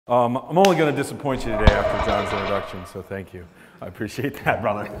I'm only going to disappoint you today after John's introduction, so thank you. I appreciate that,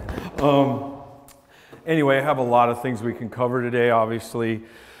 brother. Anyway, I have a lot of things we can cover today, obviously.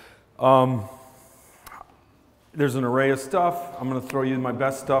 There's an array of stuff. I'm going to throw you my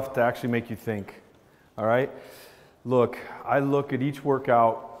best stuff to actually make you think, all right? Look, I look at each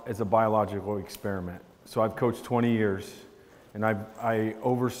workout as a biological experiment. So I've coached 20 years, and I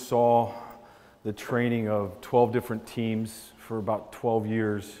oversaw the training of 12 different teams for about 12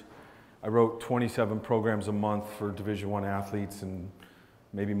 years. I wrote 27 programs a month for Division I athletes and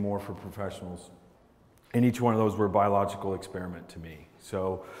maybe more for professionals. And each one of those were a biological experiment to me.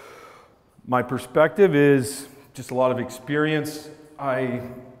 So my perspective is just a lot of experience. I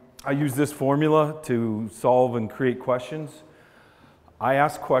use this formula to solve and create questions. I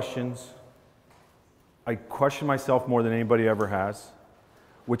ask questions. I question myself more than anybody ever has,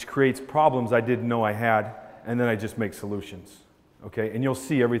 which creates problems I didn't know I had, and then I just make solutions, okay? And you'll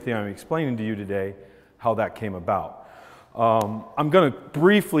see everything I'm explaining to you today, how that came about. I'm going to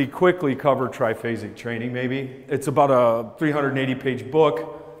briefly, quickly cover triphasic training, maybe. It's about a 380-page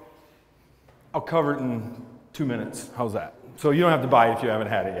book. I'll cover it in 2 minutes. How's that? So you don't have to buy it if you haven't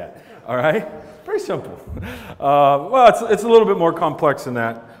had it yet, all right? Very simple. Well, it's a little bit more complex than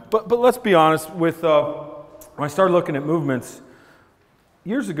that. But let's be honest, with, when I started looking at movements,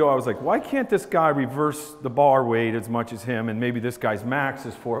 years ago I was like, why can't this guy reverse the bar weight as much as him, and maybe this guy's max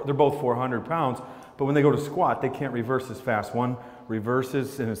is they're both 400 pounds, but when they go to squat, they can't reverse as fast. One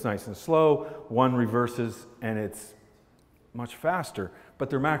reverses and it's nice and slow, one reverses and it's much faster,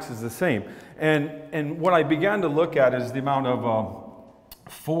 but their max is the same. And what I began to look at is the amount of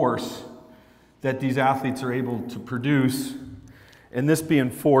force that these athletes are able to produce. And this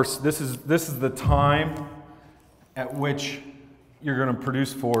being force, this is the time at which you're going to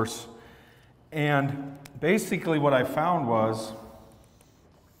produce force. And basically what I found was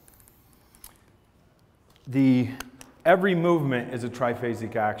every movement is a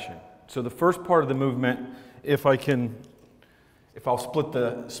triphasic action. So the first part of the movement, if I'll split,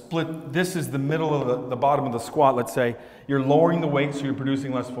 this is the middle of the bottom of the squat, let's say. You're lowering the weight, so you're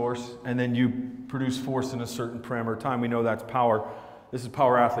producing less force, and then you produce force in a certain parameter of time. We know that's power. This is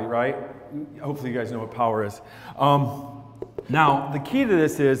power athlete, right? Hopefully you guys know what power is. Now, the key to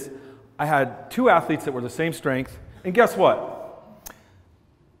this is I had two athletes that were the same strength, and guess what?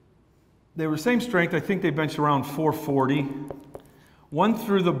 They were the same strength. I think they benched around 440. One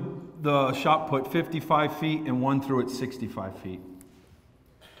threw the shot put 55 feet, and one threw it 65 feet.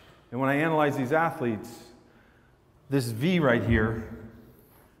 And when I analyze these athletes, this V right here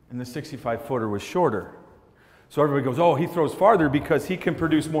and the 65-footer was shorter. So everybody goes, oh, he throws farther because he can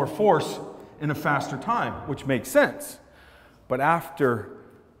produce more force in a faster time, which makes sense. But after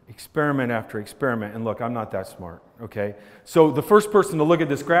experiment after experiment, and look, I'm not that smart, okay? So the first person to look at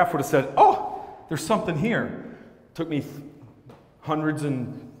this graph would have said, oh, there's something here. Took me hundreds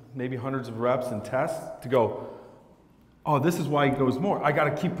of reps and tests to go, oh, this is why he goes more. I got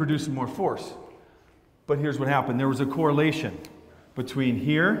to keep producing more force. But here's what happened. There was a correlation between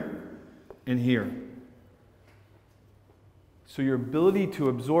here and here. So your ability to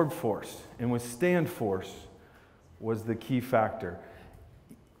absorb force and withstand force was the key factor.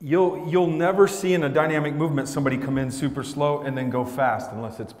 You'll never see in a dynamic movement somebody come in super slow and then go fast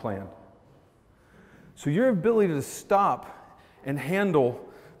unless it's planned. So your ability to stop and handle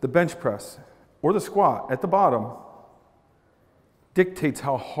the bench press or the squat at the bottom dictates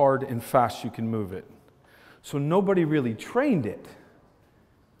how hard and fast you can move it. So nobody really trained it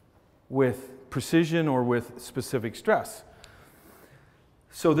with precision or with specific stress.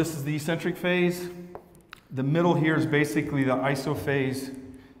 So this is the eccentric phase. The middle here is basically the iso phase,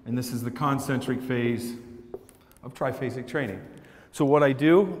 and this is the concentric phase of triphasic training. So what I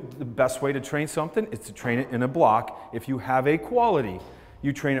do, the best way to train something is to train it in a block. If you have a quality,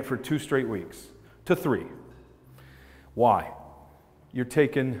 you train it for 2 straight weeks to 3. Why? You're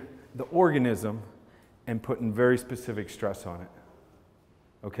taking the organism and putting very specific stress on it,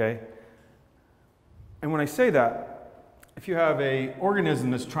 okay? And when I say that, if you have an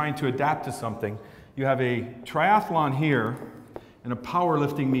organism that's trying to adapt to something, you have a triathlon here and a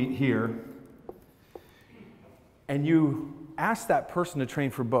powerlifting meet here, and you ask that person to train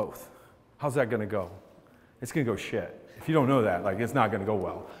for both. How's that going to go? It's going to go shit. If you don't know that, like, it's not going to go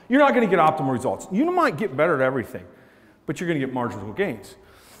well. You're not going to get optimal results. You might get better at everything, but you're going to get marginal gains.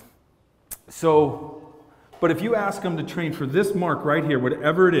 So, but if you ask them to train for this mark right here,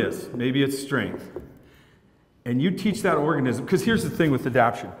 whatever it is, maybe it's strength, and you teach that organism, because here's the thing with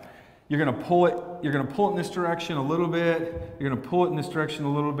adaptation. You're going to pull it in this direction a little bit, you're going to pull it in this direction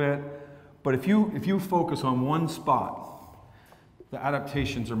a little bit, but if you focus on one spot the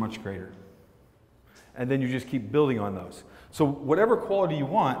adaptations are much greater. And then you just keep building on those. So whatever quality you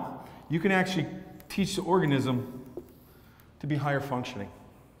want, you can actually teach the organism to be higher functioning.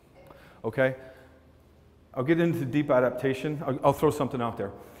 Okay? I'll get into deep adaptation. I'll throw something out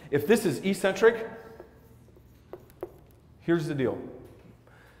there. If this is eccentric, here's the deal.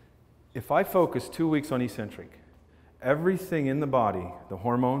 If I focus 2 weeks on eccentric, everything in the body, the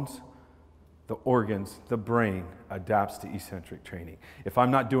hormones, the organs, the brain, adapts to eccentric training. If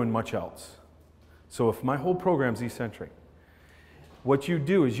I'm not doing much else. So if my whole program's eccentric, what you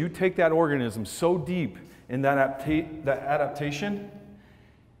do is you take that organism so deep in that adaptation,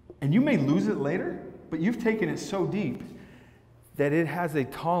 and you may lose it later, but you've taken it so deep that it has a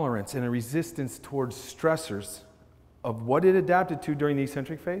tolerance and a resistance towards stressors of what it adapted to during the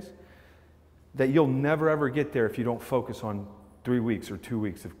eccentric phase, that you'll never ever get there if you don't focus on 3 weeks or 2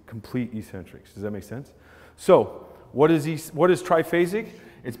 weeks of complete eccentrics. Does that make sense? So what is triphasic?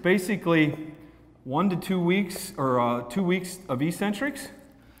 It's basically 1 to 2 weeks, or 2 weeks of eccentrics,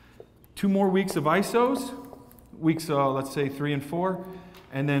 2 more weeks of isos, weeks, let's say 3 and 4,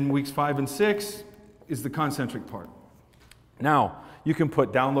 and then weeks 5 and 6 is the concentric part. Now, you can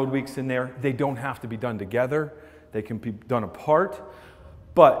put download weeks in there. They don't have to be done together. They can be done apart.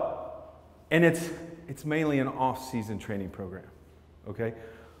 And it's mainly an off-season training program, okay?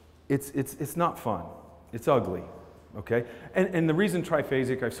 It's not fun. It's ugly, okay? And the reason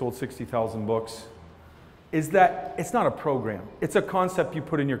triphasic, I've sold 60,000 books, is that it's not a program. It's a concept you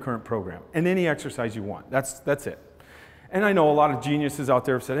put in your current program and any exercise you want. That's it. And I know a lot of geniuses out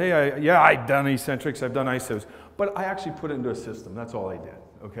there have said, hey, I've done eccentrics, I've done isos, but I actually put it into a system. That's all I did,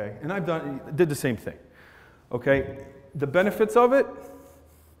 okay? And did the same thing, okay? The benefits of it,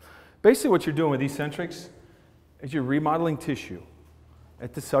 basically what you're doing with eccentrics is you're remodeling tissue.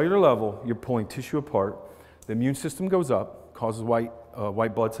 At the cellular level, you're pulling tissue apart. The immune system goes up, causes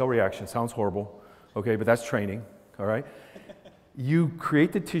white blood cell reaction. Sounds horrible, okay, but that's training, all right? You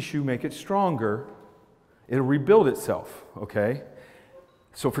create the tissue, make it stronger. It'll rebuild itself, okay?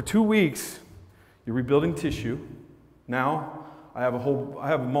 So for 2 weeks, you're rebuilding tissue. Now, I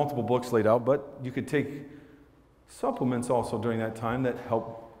have multiple books laid out, but you could take supplements also during that time that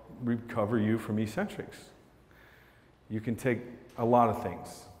help recover you from eccentrics. You can take a lot of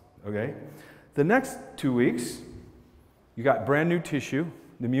things, okay? The next 2 weeks, you got brand new tissue.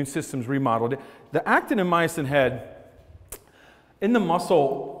 The immune system's remodeled it. The actin and myosin head, in the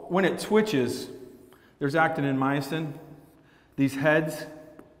muscle, when it twitches, there's actin and myosin. These heads,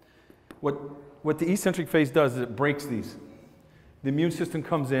 what the eccentric phase does is it breaks these. The immune system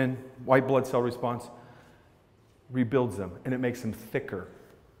comes in, white blood cell response, rebuilds them, and it makes them thicker.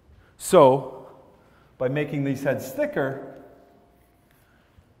 So, by making these heads thicker,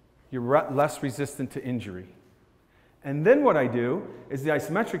 you're less resistant to injury. And then what I do is the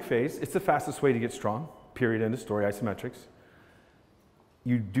isometric phase. It's the fastest way to get strong, period, end of story, isometrics.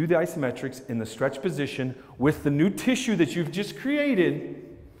 You do the isometrics in the stretch position with the new tissue that you've just created,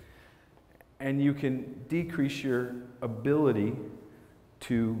 and you can decrease your ability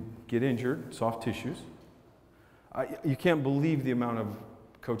to get injured, soft tissues. You can't believe the amount of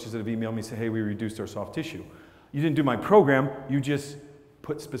coaches that have emailed me and say, hey, we reduced our soft tissue. You didn't do my program, you just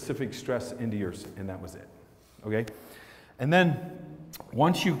put specific stress into yours, and that was it, okay? And then,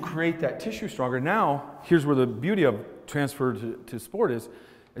 once you create that tissue stronger, now, here's where the beauty of transfer to sport is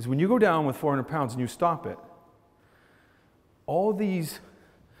when you go down with 400 pounds and you stop it, all these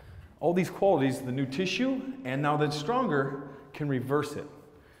qualities, the new tissue, and now that it's stronger, can reverse it.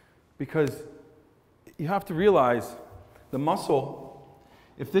 Because you have to realize the muscle,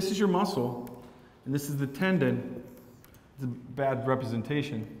 if this is your muscle, and this is the tendon, it's a bad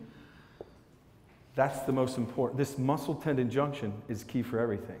representation, that's the most important. This muscle-tendon junction is key for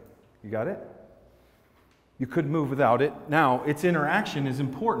everything. You got it? You couldn't move without it. Now, its interaction is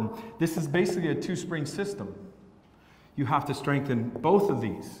important. This is basically a two-spring system. You have to strengthen both of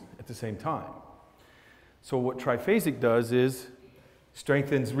these at the same time. So what triphasic does is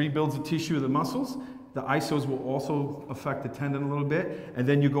strengthens, rebuilds the tissue of the muscles. The isos will also affect the tendon a little bit. And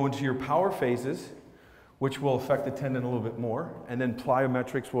then you go into your power phases, which will affect the tendon a little bit more. And then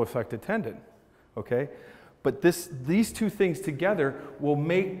plyometrics will affect the tendon. Okay? But these two things together will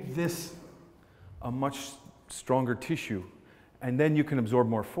make this a much stronger tissue. And then you can absorb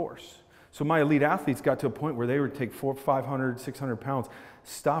more force. So my elite athletes got to a point where they would take 400, 500, 600 pounds,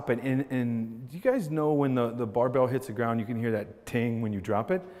 stop it. And do you guys know when the barbell hits the ground, you can hear that ting when you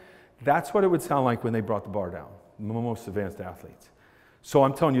drop it? That's what it would sound like when they brought the bar down, most advanced athletes. So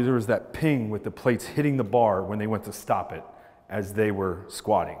I'm telling you, there was that ping with the plates hitting the bar when they went to stop it as they were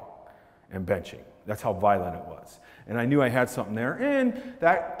squatting and benching. That's how violent it was. And I knew I had something there. And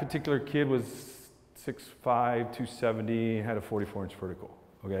that particular kid was 6'5", 270, had a 44-inch vertical,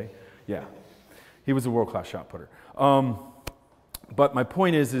 okay? Yeah, he was a world-class shot putter. But my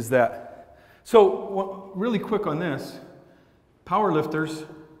point is that, so really quick on this, power lifters,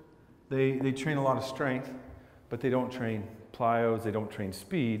 they train a lot of strength, but they don't train plyos, they don't train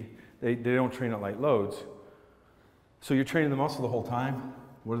speed, they don't train at light loads. So you're training the muscle the whole time.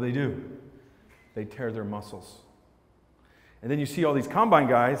 What do? They tear their muscles. And then you see all these combine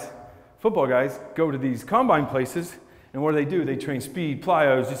guys, football guys, go to these combine places, and what do? They train speed,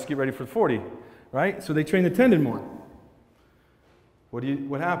 plyos, just to get ready for the 40, right? So they train the tendon more.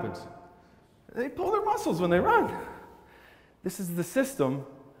 What happens? They pull their muscles when they run. This is the system.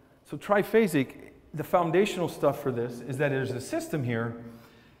 So triphasic, the foundational stuff for this is that there's a system here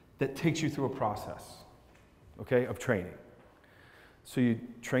that takes you through a process, okay, of training. So you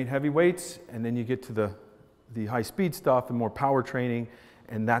train heavy weights, and then you get to the high speed stuff and more power training,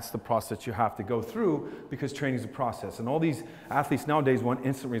 and that's the process you have to go through because training is a process. And all these athletes nowadays want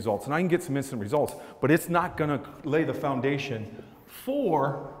instant results, and I can get some instant results, but it's not going to lay the foundation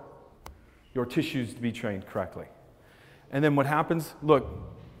for your tissues to be trained correctly. And then what happens, look,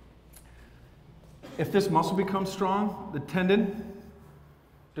 if this muscle becomes strong, the tendon,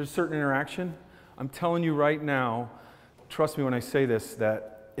 there's a certain interaction. I'm telling you right now, trust me when I say this,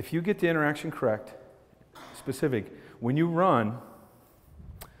 that if you get the interaction correct, specific, when you run,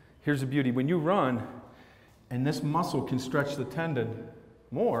 here's the beauty, when you run and this muscle can stretch the tendon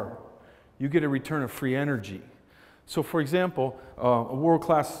more, you get a return of free energy. So for example, a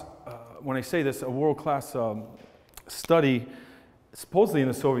world-class, when I say this, a world-class study, supposedly in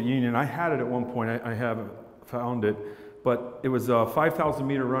the Soviet Union, I had it at one point, I haven't found it, but it was 5,000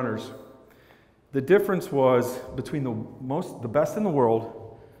 meter runners. The difference was between the best in the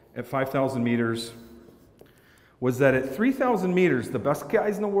world at 5,000 meters was that at 3,000 meters, the best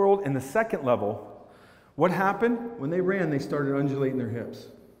guys in the world and the second level, what happened? When they ran, they started undulating their hips.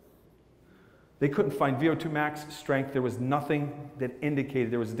 They couldn't find VO2 max strength. There was nothing that indicated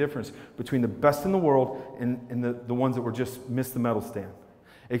there was a difference between the best in the world and the ones that were just missed the medal stand.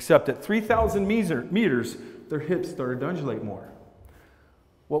 Except at 3,000 meters, their hips started to undulate more.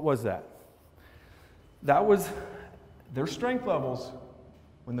 What was that? That was their strength levels,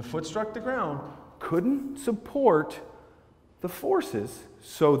 when the foot struck the ground, couldn't support the forces,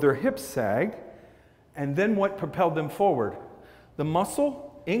 so their hips sagged, and then what propelled them forward? The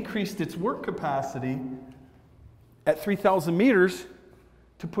muscle increased its work capacity at 3,000 meters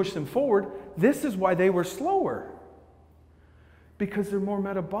to push them forward. This is why they were slower, because they're more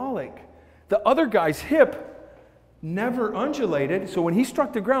metabolic. The other guy's hip never undulated, so when he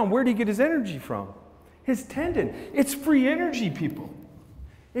struck the ground, where did he get his energy from? His tendon. It's free energy, people.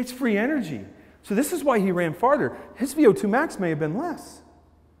 It's free energy. So this is why he ran farther. His VO2 max may have been less.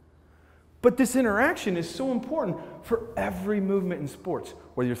 But this interaction is so important for every movement in sports.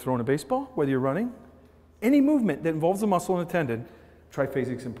 Whether you're throwing a baseball, whether you're running, any movement that involves a muscle and a tendon,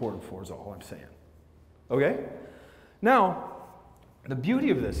 triphasic is important for, is all I'm saying. Okay? Now, the beauty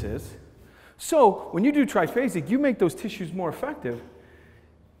of this is, so when you do triphasic, you make those tissues more effective.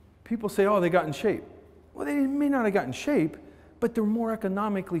 People say, oh, they got in shape. Well, they may not have gotten in shape, but they're more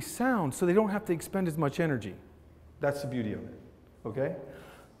economically sound, so they don't have to expend as much energy. That's the beauty of it, okay?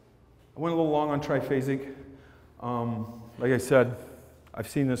 I went a little long on triphasic. Like I said, I've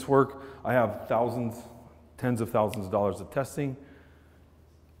seen this work. I have thousands, tens of thousands of dollars of testing,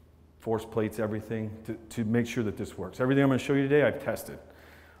 force plates, everything, to make sure that this works. Everything I'm going to show you today, I've tested.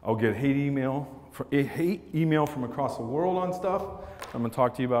 I'll get hate email from across the world on stuff I'm going to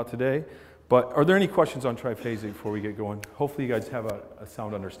talk to you about today. But are there any questions on triphasic before we get going? Hopefully you guys have a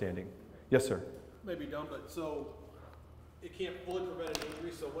sound understanding. Yes, sir? Maybe dumb, but so it can't fully prevent an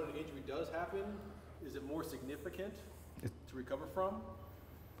injury, so when an injury does happen, is it more significant to recover from?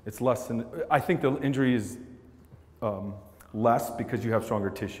 It's less than, I think the injury is less because you have stronger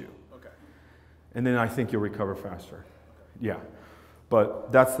tissue. Okay. And then I think you'll recover faster. Okay. Yeah.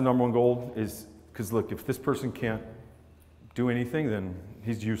 But that's the number one goal is, because look, if this person can't do anything, then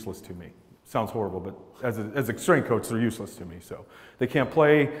he's useless to me. Sounds horrible, but as a strength coach, they're useless to me. So they can't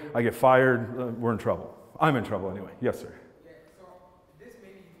play, I get fired, we're in trouble. I'm in trouble anyway. Yes, sir. Yeah, so this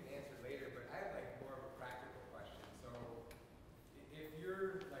maybe you can answer later, but I have like more of a practical question. So if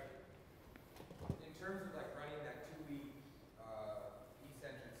you're like, in terms of like running that 2-week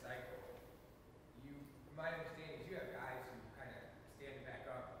eccentric cycle, my understanding is you have guys who kind of stand back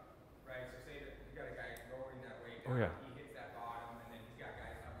up, right? So say that you got a guy lowering that weight down. Oh, yeah. He hits that bottom, and then he's got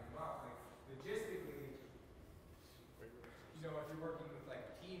guys helping him up. Like logistically, you know, if you're working with like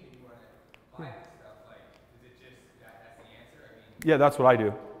a team and you want to apply this stuff, like, is it just that Yeah, that's what I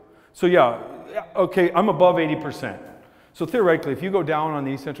do. So yeah, okay, I'm above 80%. So theoretically, if you go down on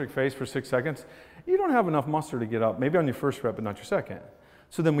the eccentric phase for 6 seconds, you don't have enough muster to get up, maybe on your first rep, but not your second.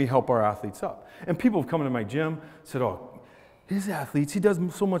 So then we help our athletes up. And people have come into my gym, said, oh, his athletes, he does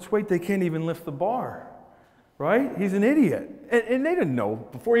so much weight, they can't even lift the bar, right? He's an idiot. And they didn't know,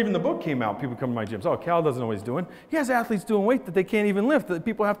 before even the book came out, people come to my gyms, oh, Cal doesn't know what he's doing. He has athletes doing weight that they can't even lift, that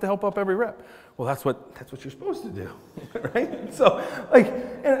people have to help up every rep. Well, that's what you're supposed to do, right? So, like,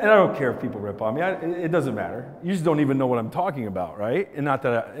 and I don't care if people rip on me. It doesn't matter. You just don't even know what I'm talking about, right? And not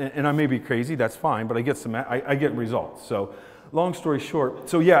that, I may be crazy. That's fine, but I get results. So, long story short,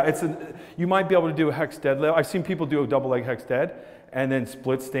 so yeah, you might be able to do a hex deadlift. I've seen people do a double leg hex dead, and then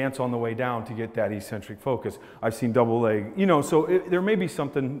split stance on the way down to get that eccentric focus. I've seen double leg, so there may be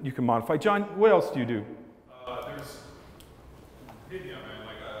something you can modify. John, what else do you do? There's maybe on that.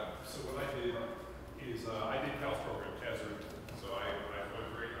 So what I did is I did Cal's program, Kaz route. So I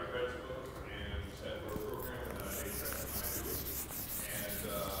read his book and said wrote a program, and then I made second when I do it. And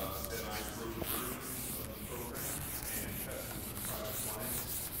then I wrote the versions of the program and tested with private clients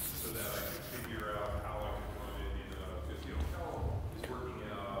so that I could figure out how I could run it because Cal is working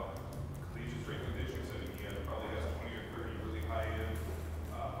in collegiate strength conditioning setting. He probably has 20 or 30 really high-end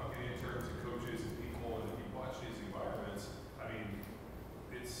fucking interns and coaches and people, and if you watch his environments, I mean,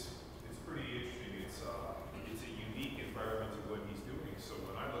 it's pretty interesting. It's a unique environment to what he's doing. So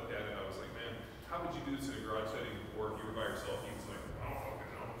when I looked at it, I was like, man, how would you do this in a garage setting, or if you were by yourself? He was like, I don't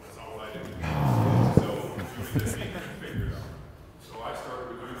fucking know. That's not what I do. So just make it figure it out. So I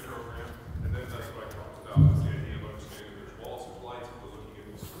started with doing the program, and then that's what I talked about, was the idea of understanding there's walls, there's lights, and we're looking at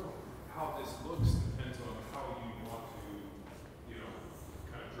this room. How this looks depends on how you want to,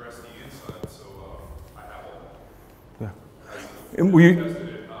 kind of dress the inside. So I have all that. Yeah. And we Tested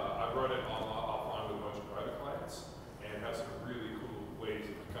it. I've run it offline with a bunch of private clients and have some really cool ways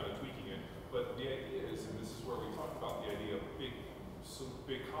of kind of tweaking it. But the idea is, and this is where we talk about the idea of some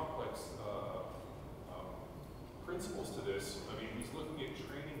big complex principles to this. I mean, he's looking at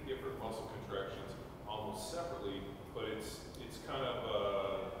training different muscle contractions almost separately, but it's kind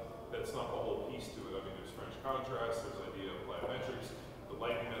of that's not the whole piece to it. I mean, there's French contrast, there's the idea of plyometrics, the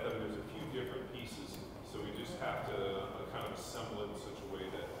lightning method. There's a few different pieces, so we just have to kind of assemble it in such a way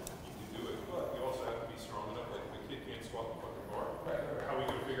that you can do it. But you also have to be strong enough. Like the kid can't squat the fucking bar. How are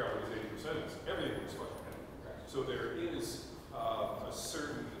we going to figure out what his 80% is? Everything is fucking heavy. So there is a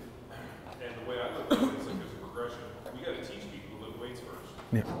certain, and the way I look at it is like there's a progression. We got to teach people to lift weights first.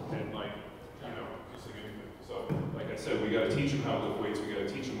 Yeah. And just like anything. So like I said, we got to teach them how to lift weights. We got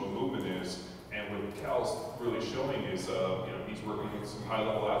to teach them what movement is. And what Cal's really showing is, he's working with some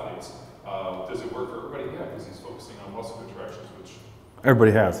high-level athletes. Does it work for everybody? Yeah, because he's focusing on muscle contractions, which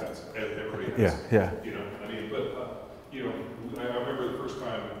everybody has. Everybody has. Yeah. I remember the first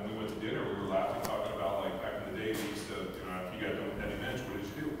time when we went to dinner, we were laughing, talking about like back in the day, we used to, if you got done with heavy bench, what did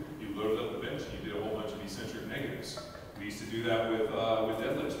you do? You loaded up the bench and you did a whole bunch of eccentric negatives. We used to do that with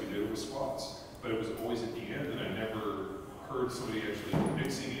deadlifts. We did it with squats, but it was always at the end, and I never heard somebody actually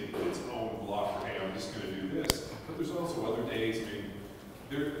mixing it in its own block for, hey, I'm just going to do this. But there's also other days. I mean,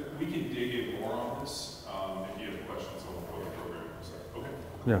 we can dig in more on this if you have questions on what the program is. Okay.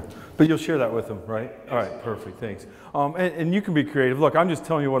 Yeah, but you'll share that with them, right? All right, perfect, thanks. And you can be creative. Look, I'm just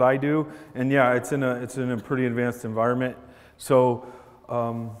telling you what I do, and yeah, it's in a pretty advanced environment. So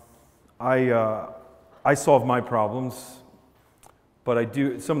I solve my problems, but I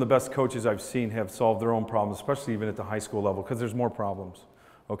do. Some of the best coaches I've seen have solved their own problems, especially even at the high school level, because there's more problems.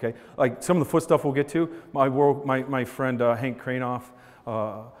 Okay, like some of the foot stuff we'll get to. My friend Hank Cranoff,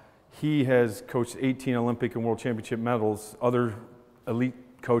 he has coached 18 Olympic and World Championship medals. Other elite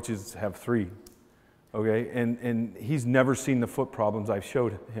coaches have 3. Okay, and he's never seen the foot problems I've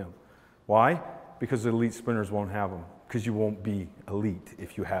showed him. Why? Because the elite sprinters won't have them. Because you won't be elite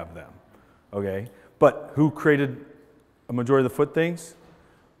if you have them. Okay, but who created a majority of the foot things?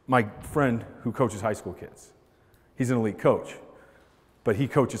 My friend who coaches high school kids. He's an elite coach, but he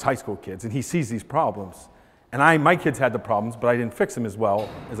coaches high school kids, and he sees these problems. And my kids had the problems, but I didn't fix them as well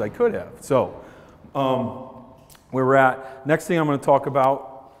as I could have. So, where we're at, next thing I'm going to talk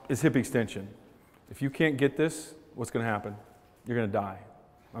about is hip extension. If you can't get this, what's going to happen? You're going to die.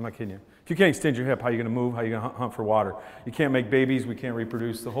 I'm not kidding you. If you can't extend your hip, how are you going to move? How are you going to hunt for water? You can't make babies. We can't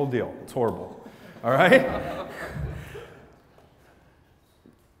reproduce. The whole deal. It's horrible. All right?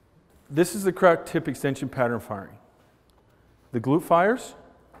 This is the correct hip extension pattern firing. The glute fires,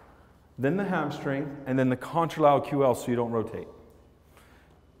 then the hamstring, and then the contralateral QL so you don't rotate.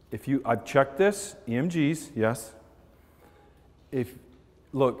 I've checked this, EMGs, yes. If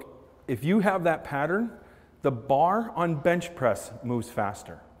you have that pattern, The bar on bench press moves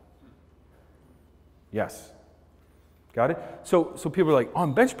faster. Yes. Got it? So people are like,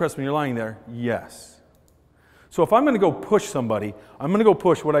 on bench press when you're lying there? Yes. So if I'm going to go push somebody, I'm going to go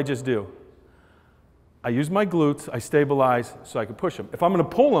push what I just do. I use my glutes, I stabilize so I can push them. If I'm going to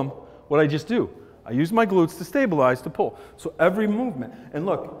pull them, what I just do? I use my glutes to stabilize, to pull. So every movement. And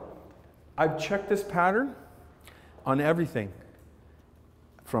look, I've checked this pattern on everything.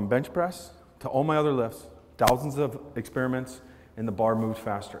 From bench press to all my other lifts. Thousands of experiments, and the bar moves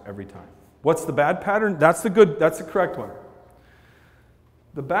faster every time. What's the bad pattern? That's the correct one.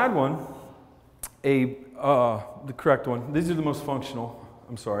 The bad one, the correct one, these are the most functional,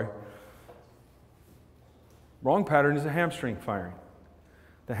 I'm sorry. Wrong pattern is a hamstring firing.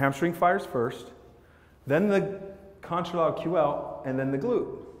 The hamstring fires first, then the contralateral QL, and then the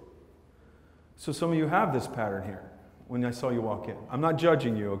glute. So some of you have this pattern here when I saw you walk in. I'm not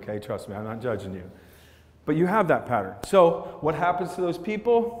judging you, okay? Trust me, I'm not judging you. But you have that pattern. So what happens to those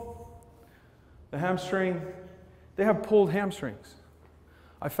people? The hamstring, they have pulled hamstrings.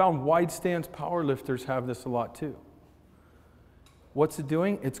 I found wide stance powerlifters have this a lot too. What's it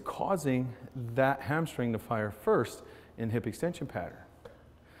doing? It's causing that hamstring to fire first in hip extension pattern.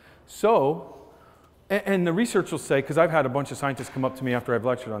 So, and the research will say, because I've had a bunch of scientists come up to me after I've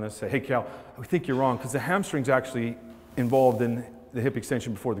lectured on this, say, hey Cal, I think you're wrong, because the hamstring's actually involved in the hip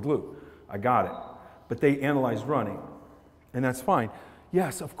extension before the glute. I got it. But they analyzed running, and that's fine.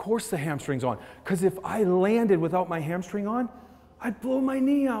 Yes, of course the hamstring's on, because if I landed without my hamstring on, I'd blow my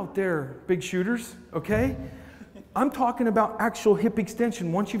knee out there, big shooters, okay? I'm talking about actual hip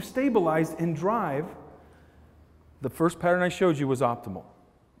extension. Once you've stabilized and drive, the first pattern I showed you was optimal.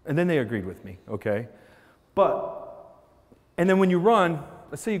 And then they agreed with me, okay? And then when you run,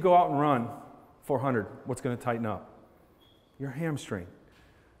 let's say you go out and run 400, what's going to tighten up? Your hamstring,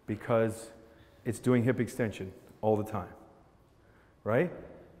 because it's doing hip extension all the time, right?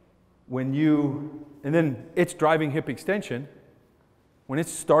 And then it's driving hip extension. When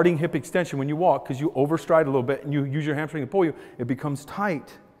it's starting hip extension, when you walk, because you overstride a little bit and you use your hamstring to pull you, it becomes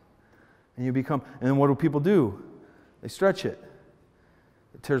tight. And then what do people do? They stretch it.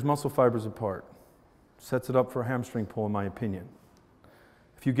 It tears muscle fibers apart. Sets it up for a hamstring pull, in my opinion.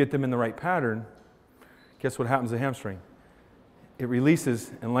 If you get them in the right pattern, guess what happens to the hamstring? It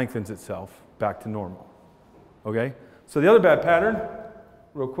releases and lengthens itself back to normal. Okay? So the other bad pattern,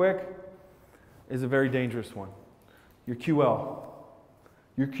 real quick, is a very dangerous one. Your QL.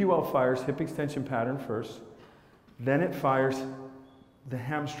 Your QL fires hip extension pattern first, then it fires the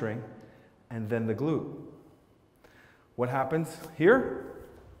hamstring, and then the glute. What happens here?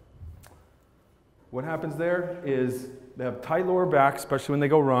 What happens there is they have tight lower back, especially when they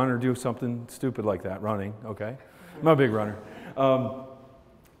go run or do something stupid like that, running, okay? I'm not a big runner.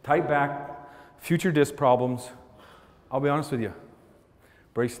 Tight back, future disc problems. I'll be honest with you.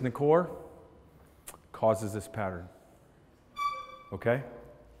 Bracing the core causes this pattern, okay?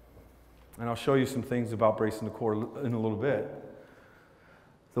 And I'll show you some things about bracing the core in a little bit.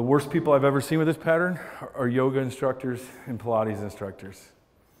 The worst people I've ever seen with this pattern are yoga instructors and Pilates instructors,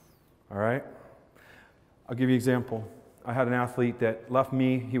 all right? I'll give you an example. I had an athlete that left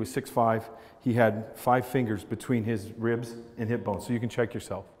me, he was 6'5", he had 5 fingers between his ribs and hip bones, so you can check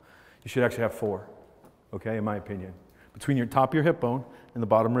yourself. You should actually have 4, okay, in my opinion. Between your top of your hip bone and the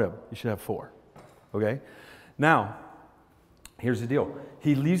bottom rib, you should have 4, okay? Now, here's the deal.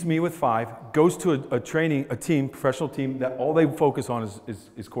 He leaves me with 5, goes to a team, professional team, that all they focus on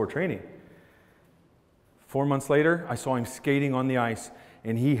is core training. 4 months later, I saw him skating on the ice,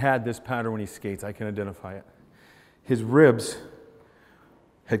 and he had this pattern when he skates. I can identify it. His ribs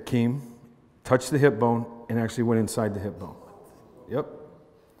had touched the hip bone, and actually went inside the hip bone. Yep.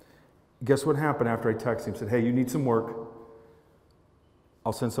 Guess what happened after I texted him? Said, hey, you need some work.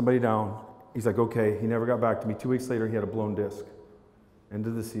 I'll send somebody down. He's like, okay. He never got back to me. 2 weeks later, he had a blown disc. End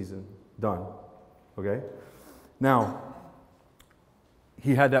of the season. Done. Okay? Now,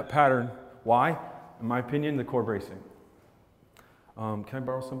 he had that pattern. Why? In my opinion, the core bracing. Can I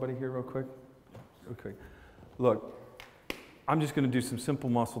borrow somebody here real quick? Okay. Look, I'm just going to do some simple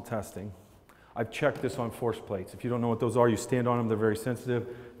muscle testing. I've checked this on force plates. If you don't know what those are, you stand on them. They're very sensitive.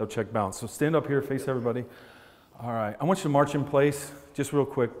 They'll check balance. So stand up here, face everybody. All right. I want you to march in place, just real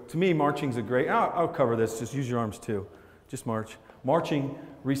quick. To me, marching's a great, I'll cover this. Just use your arms too. Just march. Marching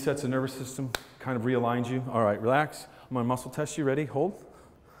resets the nervous system, kind of realigns you. All right, relax. I'm going to muscle test you. Ready? Hold.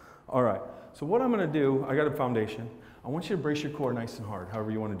 All right. So what I'm going to do, I got a foundation. I want you to brace your core nice and hard,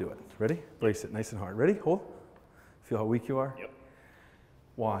 however you want to do it. Ready? Brace it nice and hard. Ready? Hold. Feel how weak you are? Yep.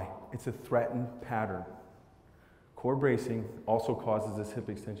 Why? It's a threatened pattern. Core bracing also causes this hip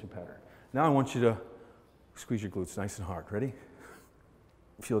extension pattern. Now I want you to Squeeze your glutes nice and hard. Ready?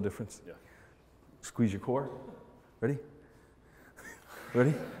 Feel a difference? Yeah. Squeeze your core. Ready?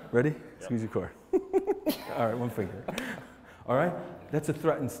 Ready? Ready? Yep. Squeeze your core. All right, one finger. All right? That's a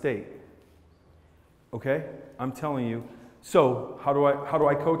threatened state. Okay? I'm telling you. So, how do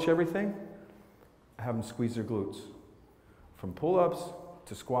I coach everything? I have them squeeze their glutes. From pull-ups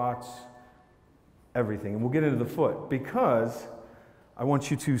to squats, everything. And we'll get into the foot because I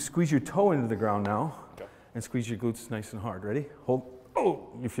want you to squeeze your toe into the ground now. Okay. And squeeze your glutes nice and hard. Ready? Hold. Oh,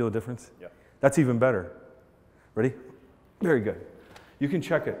 you feel a difference? Yeah. That's even better. Ready? Very good. You can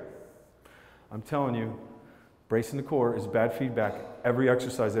check it. I'm telling you, bracing the core is bad feedback. Every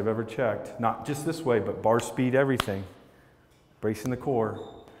exercise I've ever checked, not just this way, but bar speed, everything. Bracing the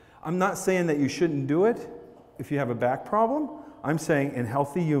core. I'm not saying that you shouldn't do it if you have a back problem. I'm saying in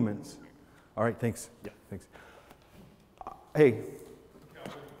healthy humans. All right, thanks. Yeah, thanks. Hey.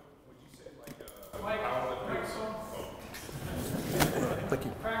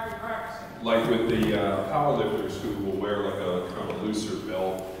 Like with the powerlifters who will wear like a kind of looser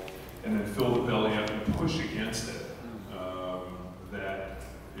belt and then fill the belly up and push against it. That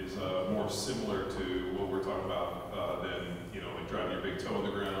is more similar to what we're talking about than, you know, like driving your big toe in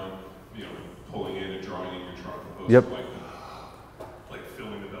the ground, you know, pulling in and drawing in your trunk opposed Yep. to like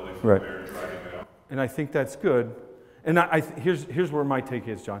filling the belly from Right. there and driving it out. And I think that's good. And here's where my take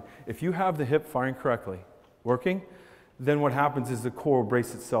is, John. If you have the hip firing correctly, working, then what happens is the core will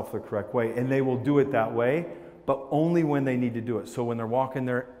brace itself the correct way, and they will do it that way, but only when they need to do it. So when they're walking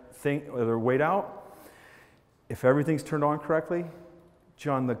their weight out, if everything's turned on correctly,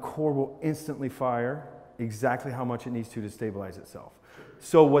 John, the core will instantly fire exactly how much it needs to stabilize itself.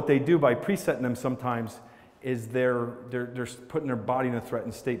 So what they do by presetting them sometimes is they're putting their body in a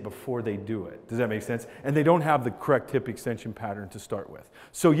threatened state before they do it. Does that make sense? And they don't have the correct hip extension pattern to start with.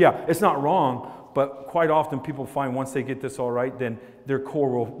 So yeah, it's not wrong, but quite often people find once they get this all right, then their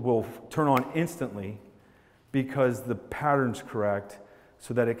core will turn on instantly because the pattern's correct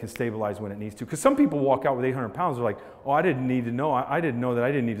so that it can stabilize when it needs to. Because some people walk out with 800 pounds, they're like, oh, I didn't need to know, I didn't know that I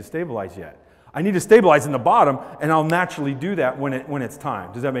didn't need to stabilize yet. I need to stabilize in the bottom, and I'll naturally do that when it's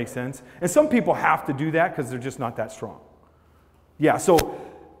time. Does that make sense? And some people have to do that because they're just not that strong. Yeah, so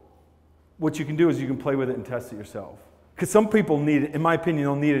what you can do is you can play with it and test it yourself. Because some people need it, in my opinion,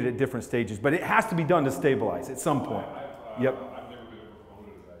 they'll need it at different stages, but it has to be done to stabilize at some point. Yep. I've never been a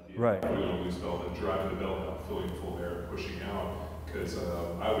proponent of that idea. Right. Putting on a loose belt and driving the belt up, filling full air, and pushing out, because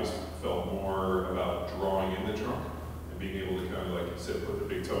I always felt more about drawing in the trunk. Being able to kind of, like you said, put the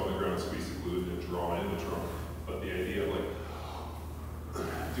big toe on the ground, squeeze the glute, and draw in the trunk. But the idea of like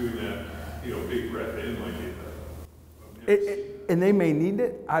doing that, you know, big breath in, like and they may need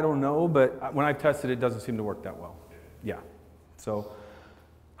it, I don't know, but when I've tested it, it doesn't seem to work that well. Yeah. So,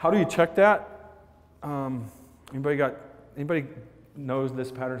 how do you check that? Anybody knows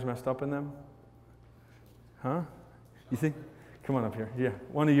this pattern's messed up in them? Huh? You think? Come on up here. Yeah,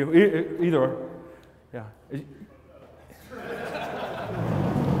 one of you, either or. Yeah.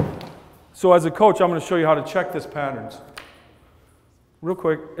 So as a coach, I'm going to show you how to check this patterns. Real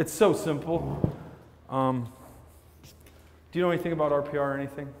quick, it's so simple. Do you know anything about RPR or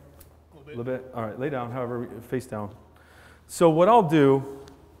anything? A little bit. All right, lay down, however, face down. So what I'll do,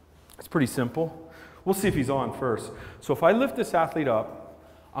 it's pretty simple. We'll see if he's on first. So if I lift this athlete up,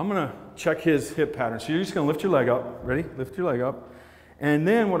 I'm going to check his hip pattern. So you're just going to lift your leg up. Ready? Lift your leg up. And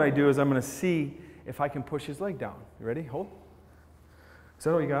then what I do is I'm going to see if I can push his leg down. You ready? Hold. Is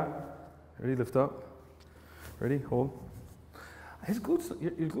that all you got? Ready? Lift up. Ready? Hold. His glutes,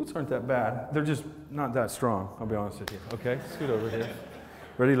 your glutes aren't that bad. They're just not that strong, I'll be honest with you. Okay, scoot over here.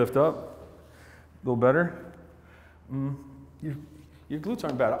 Ready? Lift up. A little better. Your glutes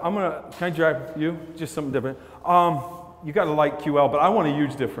aren't bad. Can I drag you? Just something different. You got a light QL, but I want a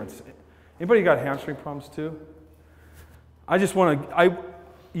huge difference. Anybody got hamstring problems too? I just want to,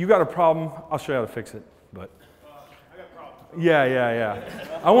 you got a problem, I'll show you how to fix it, but. I got problems. Yeah.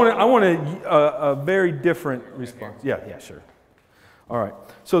 I want a very different response. Yeah, sure. All right.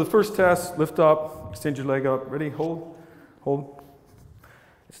 So the first test, lift up, extend your leg up. Ready? Hold.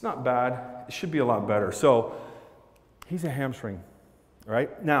 It's not bad. It should be a lot better. So he's a hamstring. All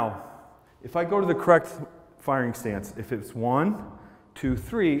right. Now, if I go to the correct firing stance, if it's 1, 2,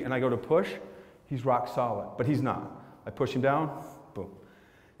 3, and I go to push, he's rock solid. But he's not. I push him down. Boom.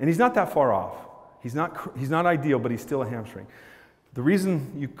 And he's not that far off. He's not ideal, but he's still a hamstring. The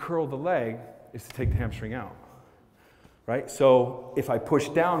reason you curl the leg is to take the hamstring out, right? So if I push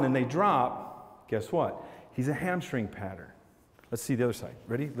down and they drop, guess what? He's a hamstring pattern. Let's see the other side.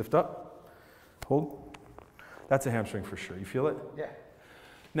 Ready? Lift up. Hold. That's a hamstring for sure. You feel it? Yeah.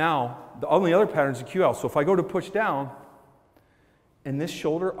 Now, the only other pattern is a QL. So if I go to push down, and this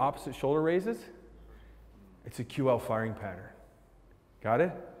shoulder, opposite shoulder raises, it's a QL firing pattern. Got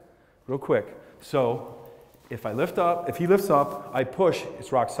it? Real quick. So if I lift up, if he lifts up, I push,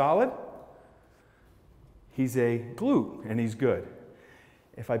 it's rock solid. He's a glute, and he's good.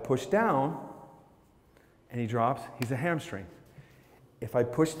 If I push down, and he drops, he's a hamstring. If I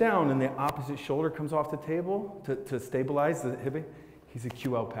push down and the opposite shoulder comes off the table to stabilize the hip, he's a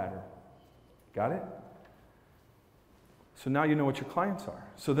QL pattern. Got it? So now you know what your clients are.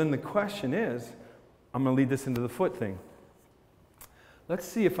 So then the question is, I'm going to lead this into the foot thing. Let's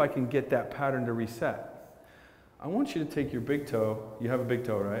see if I can get that pattern to reset. I want you to take your big toe. You have a big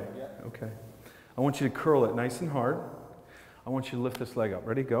toe, right? Yeah. Okay. I want you to curl it nice and hard. I want you to lift this leg up.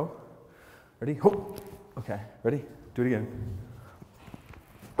 Ready? Go. Ready? Ho. Okay. Ready? Do it again.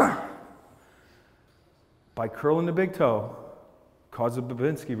 By curling the big toe, cause a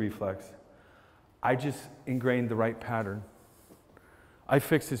Babinski reflex, I just ingrained the right pattern. I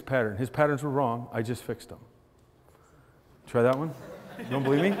fixed his pattern. His patterns were wrong. I just fixed them. Try that one. You don't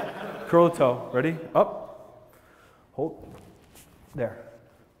believe me? Curl the toe. Ready? Up. Hold. There.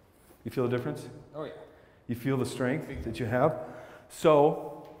 You feel the difference? Oh, yeah. You feel the strength that you have?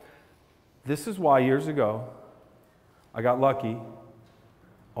 So, this is why years ago, I got lucky.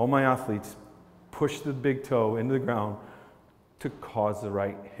 All my athletes pushed the big toe into the ground to cause the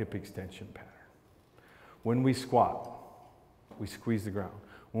right hip extension pattern. When we squat, we squeeze the ground.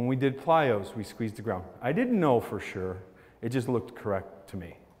 When we did plyos, we squeezed the ground. I didn't know for sure. It just looked correct to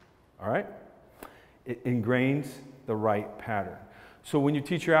me. All right? It ingrains the right pattern. So when you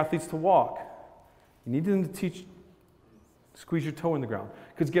teach your athletes to walk, you need them to squeeze your toe in the ground.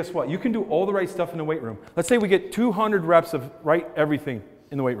 Because guess what? You can do all the right stuff in the weight room. Let's say we get 200 reps of right everything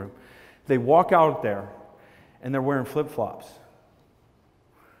in the weight room. They walk out there and they're wearing flip-flops.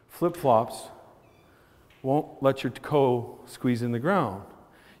 Flip-flops won't let your toe squeeze in the ground.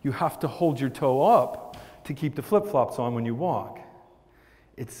 You have to hold your toe up to keep the flip-flops on when you walk.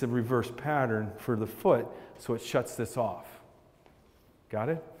 It's a reverse pattern for the foot, so it shuts this off. Got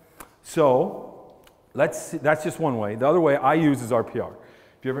it? So, let's see, that's just one way. The other way I use is RPR.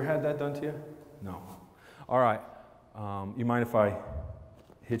 Have you ever had that done to you? No. All right. You mind if I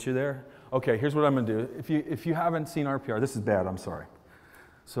hit you there? Okay, here's what I'm going to do. If you haven't seen RPR, this is bad, I'm sorry.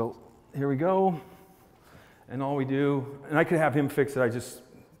 So, here we go. And all we do, and I could have him fix it, I just,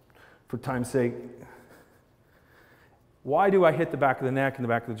 for time's sake. Why do I hit the back of the neck and the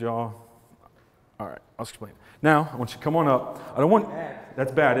back of the jaw? All right, I'll explain. Now, I want you to come on up. I don't want,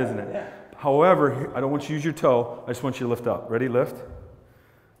 that's bad, isn't it? Yeah. However, I don't want you to use your toe. I just want you to lift up. Ready, lift.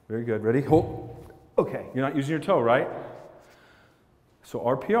 Very good. Ready, hold. Okay, you're not using your toe, right? So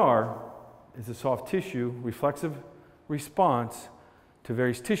RPR is a soft tissue reflexive response to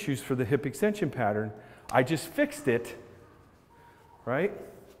various tissues for the hip extension pattern. I just fixed it, right?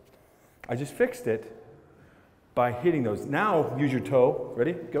 I just fixed it by hitting those. Now use your toe.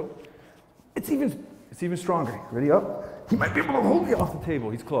 Ready? Go. It's even stronger. Ready? Up. He might be able to hold you off the table.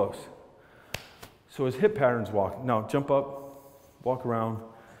 He's close. So his hip patterns walk. Now jump up, walk around.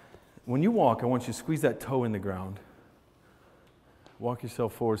 When you walk, I want you to squeeze that toe in the ground. Walk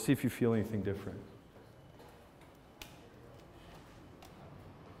yourself forward. See if you feel anything different.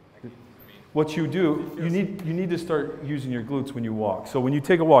 What you do, you need to start using your glutes when you walk. So when you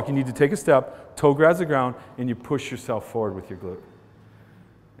take a walk, you need to take a step, toe grabs the ground, and you push yourself forward with your glute.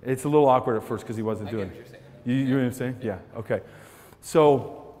 It's a little awkward at first because he wasn't doing it. You know what I'm saying? Yeah, okay.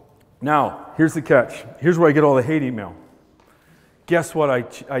 So now, here's the catch. Here's where I get all the hate email. Guess what?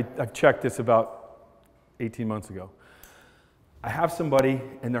 I've checked this about 18 months ago. I have somebody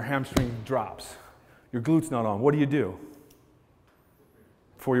and their hamstring drops. Your glute's not on. What do you do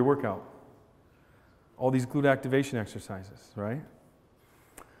for your workout? All these glute activation exercises, right?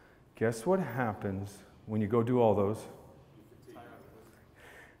 Guess what happens when you go do all those?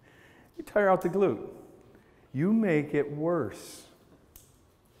 You tire out the glute. You make it worse.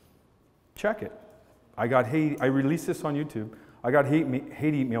 Check it. I released this on YouTube. I got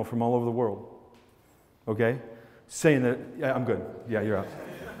hate email from all over the world. Okay? Saying that, yeah, I'm good. Yeah, you're out.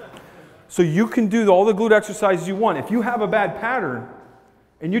 So you can do all the glute exercises you want. If you have a bad pattern,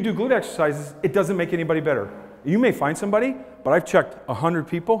 and you do glute exercises, it doesn't make anybody better. You may find somebody, but I've checked 100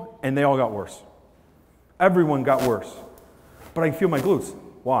 people, and they all got worse. Everyone got worse. But I can feel my glutes.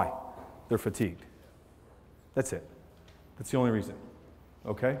 Why? They're fatigued. That's it. That's the only reason.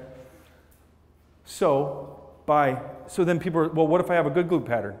 Okay? So then people are, well, what if I have a good glute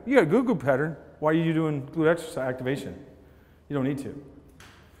pattern? You got a good glute pattern. Why are you doing glute exercise activation? You don't need to.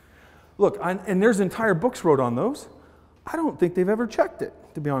 Look, and there's entire books wrote on those. I don't think they've ever checked it.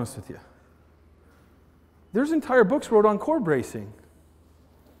 to be honest with you. There's entire books wrote on core bracing.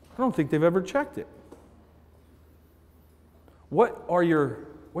 I don't think they've ever checked it.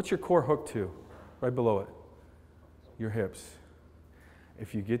 What's your core hook to? Right below it. Your hips.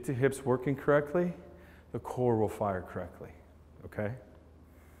 If you get the hips working correctly, the core will fire correctly. Okay?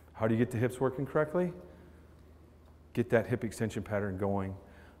 How do you get the hips working correctly? Get that hip extension pattern going.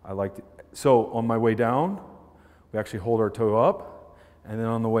 So on my way down, we actually hold our toe up, and then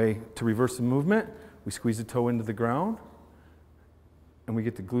on the way to reverse the movement, we squeeze the toe into the ground, and we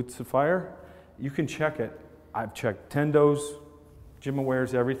get the glutes to fire. You can check it. I've checked tendos, gym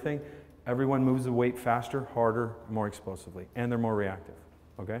awares, everything. Everyone moves the weight faster, harder, more explosively, and they're more reactive.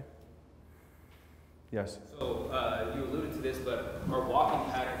 Okay? Yes? So you alluded to this, but our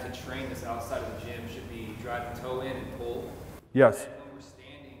walking pattern to train this outside of the gym should be drive the toe in and pull. Yes. And when we're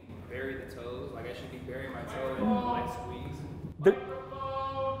standing, bury the toes. Like I should be burying my toe in and light squeeze.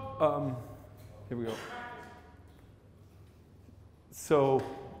 Here we go. So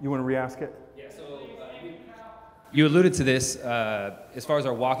you want to re-ask it? Yeah, so you alluded to this. As far as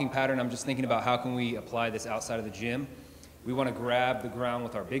our walking pattern, I'm just thinking about how can we apply this outside of the gym. We want to grab the ground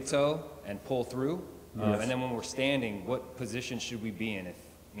with our big toe and pull through. Yes. And then when we're standing, what position should we be in? If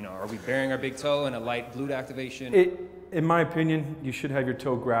are we burying our big toe in a light glute activation? In my opinion, you should have your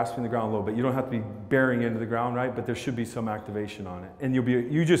toe grasping the ground a little bit. You don't have to be bearing into the ground, right? But there should be some activation on it. And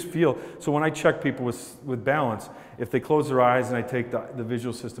you just feel, so when I check people with balance, if they close their eyes and I take the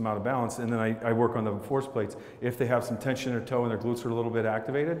visual system out of balance and then I work on the force plates, if they have some tension in their toe and their glutes are a little bit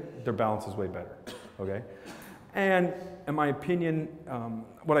activated, their balance is way better, okay? And in my opinion,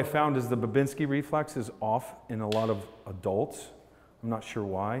 what I found is the Babinski reflex is off in a lot of adults. I'm not sure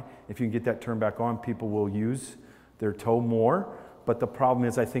why. If you can get that turned back on, people will use their toe more. But the problem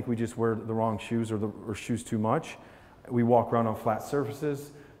is I think we just wear the wrong shoes or shoes too much. We walk around on flat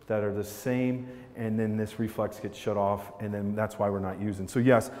surfaces that are the same, and then this reflex gets shut off, and then that's why we're not using. So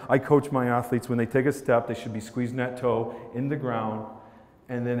yes, I coach my athletes when they take a step, they should be squeezing that toe in the ground,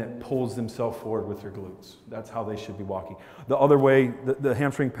 and then it pulls themselves forward with their glutes. That's how they should be walking. The other way, the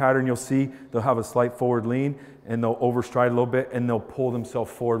hamstring pattern, you'll see, they'll have a slight forward lean, and they'll overstride a little bit, and they'll pull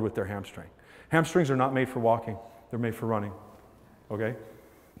themselves forward with their hamstring. Hamstrings are not made for walking. They're made for running, okay?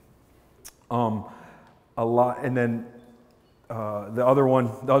 And then the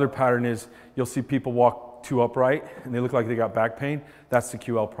other pattern is you'll see people walk too upright, and they look like they got back pain. That's the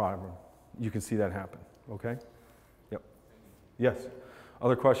QL problem. You can see that happen, okay? Yep. Yes.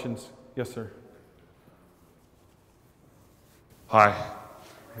 Other questions? Yes, sir. Hi.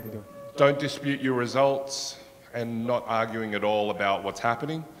 How you doing? Don't dispute your results and not arguing at all about what's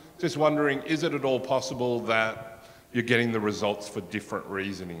happening. Just wondering, is it at all possible that you're getting the results for different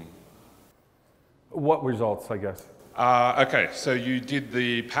reasoning? What results, I guess? Okay, so you did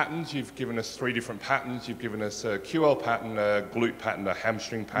the patterns. You've given us 3 different patterns. You've given us a QL pattern, a glute pattern, a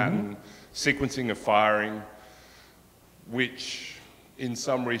hamstring pattern, sequencing of firing, which in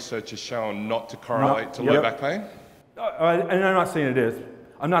some research has shown not to correlate to low back pain. And I'm not saying it is.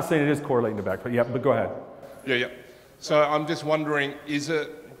 I'm not saying it is correlating to back pain. Yeah, but go ahead. Yeah. So I'm just wondering, is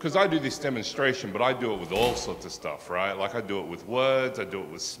it, because I do this demonstration, but I do it with all sorts of stuff, right? Like I do it with words, I do it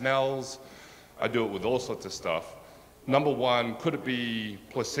with smells, I do it with all sorts of stuff. Number one, could it be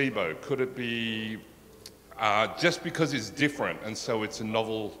placebo? Could it be just because it's different and so it's a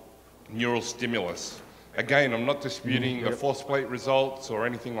novel neural stimulus? Again, I'm not disputing the force plate results or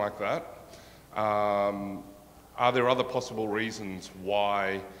anything like that. Are there other possible reasons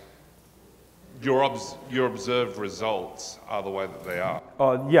why your observed results are the way that they are?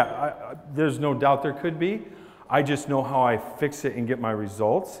 There's no doubt there could be. I just know how I fix it and get my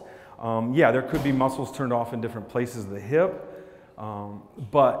results. There could be muscles turned off in different places of the hip.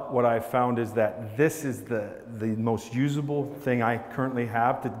 But what I found is that this is the most usable thing I currently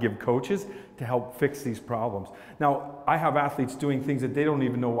have to give coaches to help fix these problems. Now, I have athletes doing things that they don't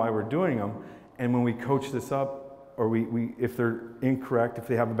even know why we're doing them. And when we coach this up, or if they're incorrect, if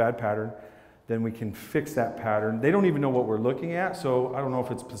they have a bad pattern, then we can fix that pattern. They don't even know what we're looking at, so I don't know if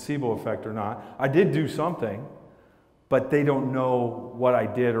it's placebo effect or not. I did do something, but they don't know what I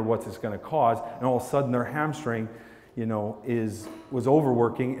did or what it's going to cause. And all of a sudden their hamstring, was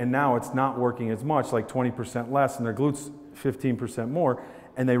overworking, and now it's not working as much, like 20% less, and their glutes 15% more,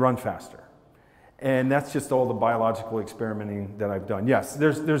 and they run faster. And that's just all the biological experimenting that I've done. Yes,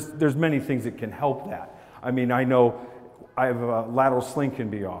 there's many things that can help that. I mean, I know I have a lateral sling can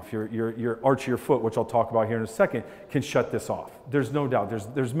be off. Your arch of your foot, which I'll talk about here in a second, can shut this off. There's no doubt.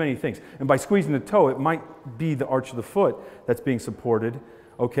 There's many things. And by squeezing the toe, it might be the arch of the foot that's being supported.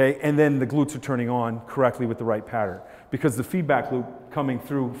 okay? And then the glutes are turning on correctly with the right pattern because the feedback loop coming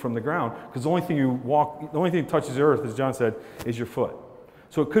through from the ground, because the only thing that touches the earth, as John said, is your foot.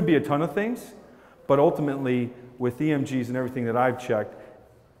 So it could be a ton of things, but ultimately with EMGs and everything that I've checked,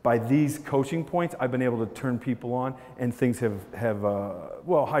 by these coaching points, I've been able to turn people on, and things have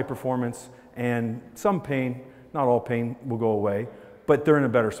well, high performance and some pain. Not all pain will go away, but they're in a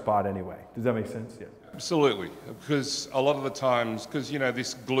better spot anyway. Does that make sense? Yeah. Absolutely, because a lot of the times, because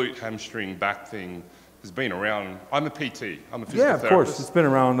this glute hamstring back thing has been around. I'm a PT. I'm a physical therapist. Yeah, of course. It's been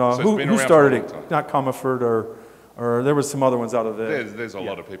around. Who started it? Not Comerford or there was some other ones out of there. There's a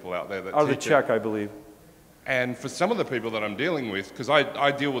lot of people out there that out of the Czech, I believe. And for some of the people that I'm dealing with, because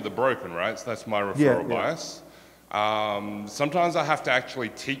I deal with the broken, right? So that's my referral bias. Sometimes I have to actually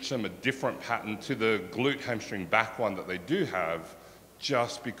teach them a different pattern to the glute hamstring back one that they do have,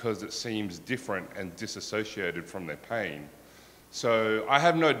 just because it seems different and disassociated from their pain. So I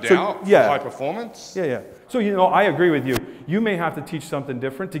have no doubt for high performance. Yeah, yeah. So, I agree with you. You may have to teach something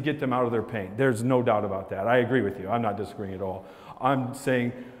different to get them out of their pain. There's no doubt about that. I agree with you. I'm not disagreeing at all. I'm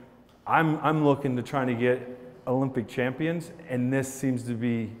saying I'm looking to try to get Olympic champions, and this seems to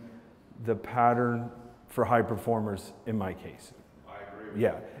be the pattern for high performers in my case. I agree.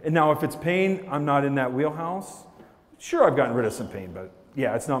 Yeah. And now if it's pain, I'm not in that wheelhouse. Sure, I've gotten rid of some pain, but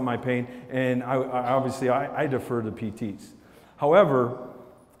yeah, it's not my pain. And obviously I defer to PTs. However,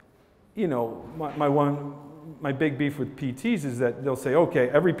 my big beef with PTs is that they'll say, okay,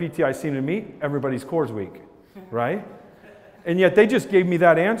 every PT I seem to meet, everybody's core is weak, right? And yet they just gave me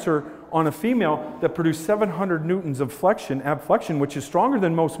that answer on a female that produced 700 newtons of flexion, abflexion, which is stronger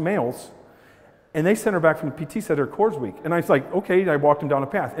than most males. And they sent her back from the PT, said her core's weak. And I was like, okay, I walked them down a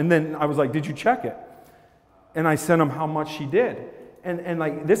path. And then I was like, did you check it? And I sent them how much she did. And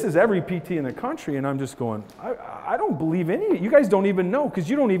like, this is every PT in the country, and I'm just going, I don't believe any of it. You guys don't even know, because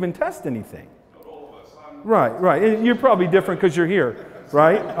you don't even test anything. Right. And you're probably different because you're here,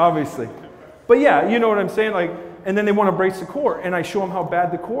 right? Obviously. But yeah, you know what I'm saying? Like, and then they want to brace the core, and I show them how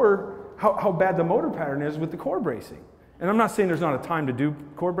bad the core, how bad the motor pattern is with the core bracing. And I'm not saying there's not a time to do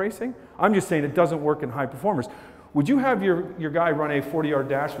core bracing. I'm just saying it doesn't work in high performers. Would you have your guy run a 40-yard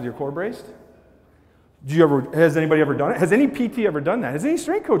dash with your core braced? Has anybody ever done it? Has any PT ever done that? Has any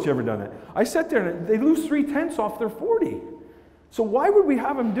strength coach ever done it? I sat there and they lose 3/10 off their 40. So why would we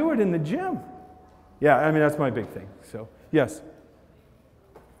have them do it in the gym? Yeah, I mean, that's my big thing. So, yes.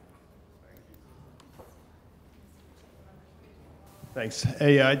 Thanks.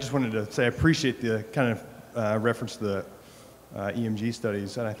 Hey, I just wanted to say I appreciate the kind of reference to the EMG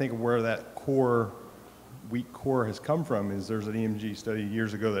studies, and I think where that weak core has come from is there's an EMG study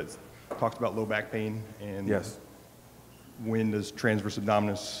years ago that talked about low back pain and when does transverse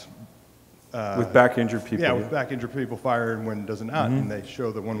abdominis with back injured people. Yeah, with back injured people fire and when does it not. And they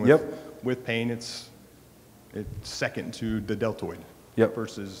show that one with pain, it's second to the deltoid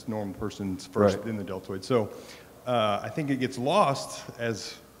versus normal person's first in the deltoid. So I think it gets lost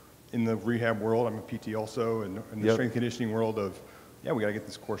as in the rehab world. I'm a PT also, and in the strength conditioning world of, we got to get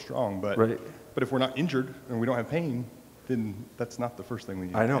this core strong. But if we're not injured and we don't have pain, then that's not the first thing we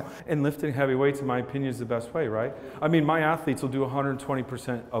need. I know. And lifting heavy weights, in my opinion, is the best way, right? I mean, my athletes will do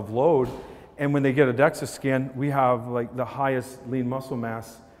 120% of load, and when they get a DEXA scan, we have like the highest lean muscle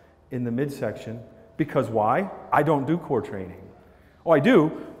mass in the midsection. Because why? I don't do core training. Oh, I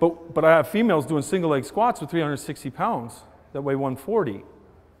do, but I have females doing single leg squats with 360 pounds that weigh 140.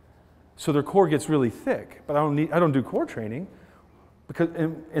 So their core gets really thick, but I don't do core training. Because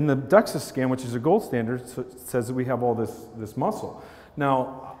in the DEXA scan, which is a gold standard, so it says that we have all this muscle.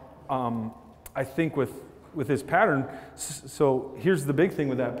 Now, I think with this pattern, so here's the big thing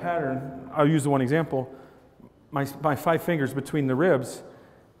with that pattern. I'll use the one example. My 5 fingers between the ribs,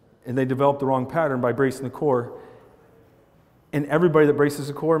 and they developed the wrong pattern by bracing the core. And everybody that braces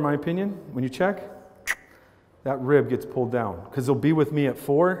the core, in my opinion, when you check, that rib gets pulled down. Because they'll be with me at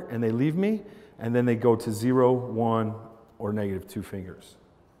 4, and they leave me, and then they go to 0, 1, or -2 fingers.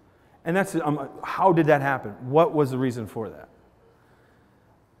 And that's, how did that happen? What was the reason for that?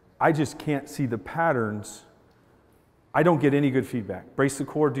 I just can't see the patterns. I don't get any good feedback. Brace the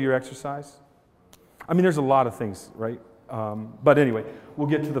core, do your exercise. I mean, there's a lot of things, right? But anyway, we'll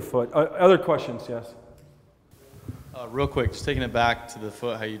get to the foot. Other questions, yes? Real quick, just taking it back to the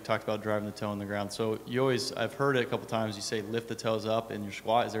foot, how you talked about driving the toe on the ground. So you always, I've heard it a couple times, you say lift the toes up in your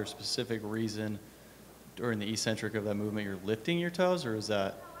squat. Is there a specific reason during the eccentric of that movement you're lifting your toes, or is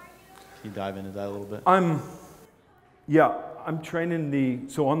that, can you dive into that a little bit? I'm training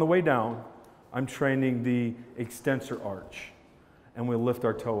so on the way down, I'm training the extensor arch, and we'll lift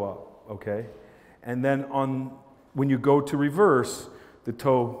our toe up, okay? And then when you go to reverse, the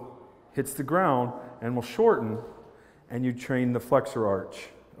toe hits the ground and will shorten, and you train the flexor arch,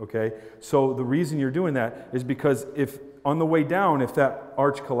 okay? So the reason you're doing that is because if on the way down, if that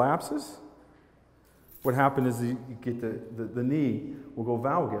arch collapses, what happens is you get the knee will go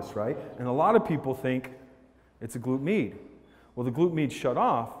valgus, right? And a lot of people think it's a glute med. Well, the glute med shut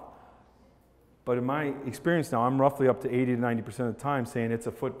off, but in my experience now, I'm roughly up to 80 to 90% of the time saying it's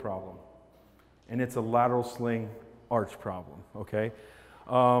a foot problem. And it's a lateral sling arch problem, okay?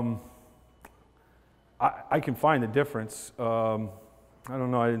 I can find the difference. I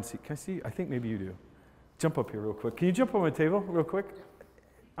don't know, I didn't see. Can I see? I think maybe you do. Jump up here real quick. Can you jump on my table real quick?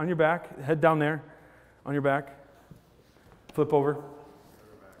 On your back, head down there. On your back. Flip over.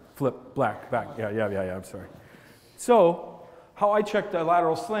 Flip, back. Yeah, I'm sorry. So, how I check the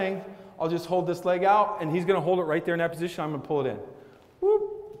lateral sling, I'll just hold this leg out, and he's going to hold it right there in that position. I'm going to pull it in.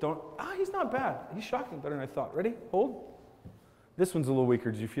 Whoop. He's not bad. He's shocking, better than I thought. Ready? Hold. This one's a little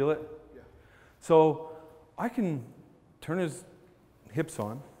weaker. Did you feel it? Yeah. So, I can turn his hips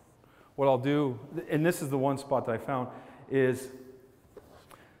on. What I'll do, and this is the one spot that I found, is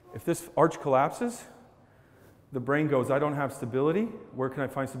if this arch collapses, the brain goes, I don't have stability. Where can I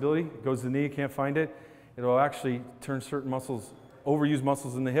find stability? It goes to the knee, can't find it. It'll actually turn certain muscles, overuse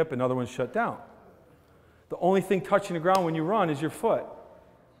muscles in the hip, and other ones shut down. The only thing touching the ground when you run is your foot.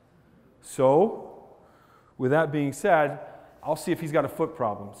 So, with that being said, I'll see if he's got a foot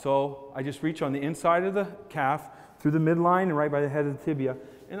problem. So, I just reach on the inside of the calf, through the midline, and right by the head of the tibia,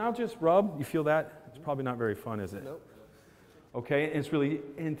 and I'll just rub. You feel that? It's probably not very fun, is it? Nope. Okay, and it's really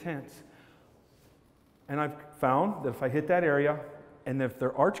intense. And I've found that if I hit that area, and if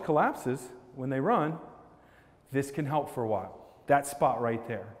their arch collapses when they run, this can help for a while. That spot right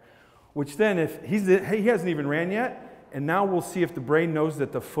there. Which then, if he hasn't even ran yet, and now we'll see if the brain knows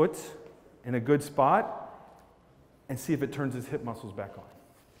that the foot's in a good spot, and see if it turns his hip muscles back on.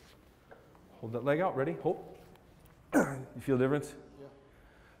 Hold that leg out, ready? Hold. You feel the difference? Yeah.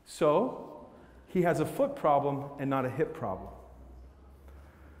 So, he has a foot problem and not a hip problem.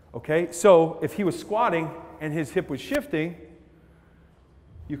 Okay, so if he was squatting and his hip was shifting,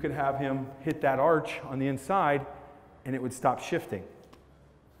 you could have him hit that arch on the inside and it would stop shifting.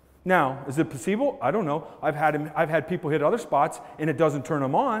 Now, is it placebo? I don't know. I've had people hit other spots and it doesn't turn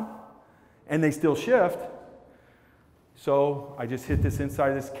them on and they still shift. So I just hit this inside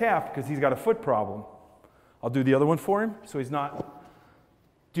of this calf because he's got a foot problem. I'll do the other one for him so he's not.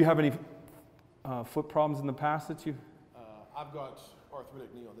 Do you have any foot problems in the past that you? I've got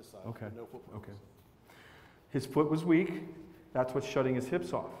arthritic knee on this side. Okay. No foot problems. Okay. His foot was weak. That's what's shutting his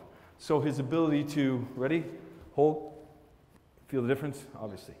hips off. So his ability to, ready, hold, feel the difference?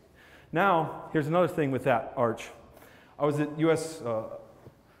 Obviously. Now, here's another thing with that arch. I was at the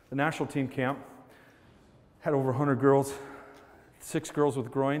national team camp, had over 100 girls, 6 girls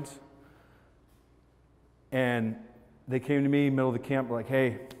with groins, and they came to me middle of the camp like,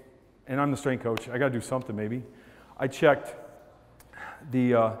 hey, and I'm the strength coach, I got to do something maybe. I checked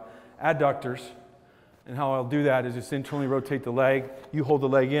the adductors, and how I'll do that is just internally rotate the leg. You hold the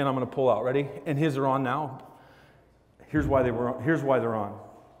leg in, I'm going to pull out. Ready? And his are on now. Here's why they're on.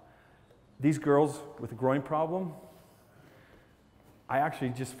 These girls with a groin problem, I actually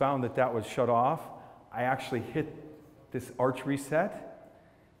just found that was shut off. I actually hit this arch reset,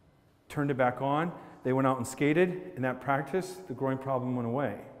 turned it back on. They went out and skated. In that practice, the groin problem went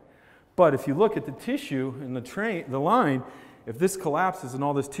away. But if you look at the tissue in the line, if this collapses and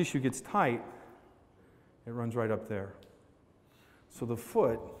all this tissue gets tight, it runs right up there. So the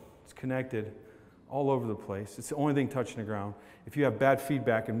foot is connected all over the place. It's the only thing touching the ground. If you have bad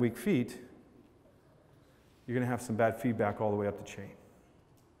feedback and weak feet, you're going to have some bad feedback all the way up the chain.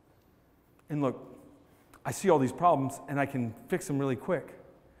 And look, I see all these problems and I can fix them really quick.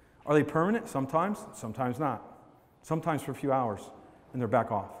 Are they permanent? Sometimes, sometimes not. Sometimes for a few hours and they're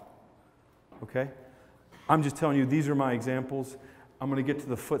back off. Okay? I'm just telling you, these are my examples. I'm going to get to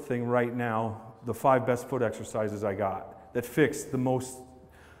the foot thing right now, the 5 best foot exercises I got that fix the most.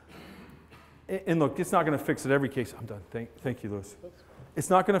 And look, it's not going to fix it every case. I'm done. Thank you, Lewis. It's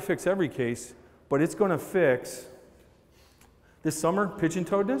not going to fix every case, but it's going to fix this summer,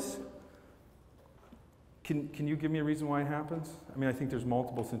 pigeon-toedness. Can you give me a reason why it happens? I mean, I think there's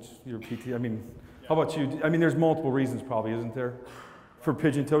multiple since you're a PT. I mean, how about you? I mean, there's multiple reasons probably, isn't there, for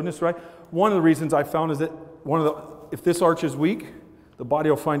pigeon-toedness, right? One of the reasons I found is that if this arch is weak, the body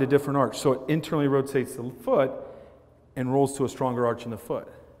will find a different arch. So it internally rotates the foot and rolls to a stronger arch in the foot.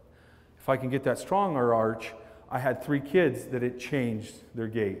 If I can get that stronger arch, I had 3 kids that it changed their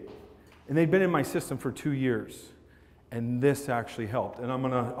gait. And they'd been in my system for 2 years. And this actually helped. And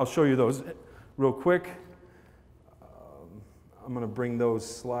I'll show you those real quick. I'm going to bring those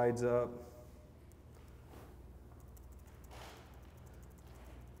slides up.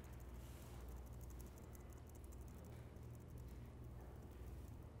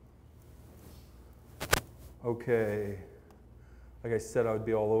 Okay. Like I said, I would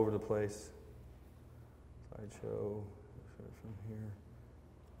be all over the place. Slideshow, start from here.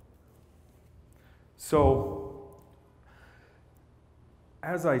 So,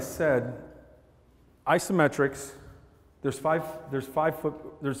 as I said, isometrics, there's 2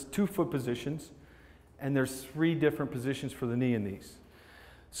 foot positions, and there's 3 different positions for the knee in these.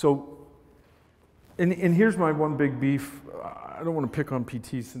 So, and here's my one big beef. I don't want to pick on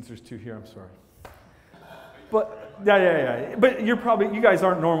PTs since there's 2 here, I'm sorry. But, yeah. But you guys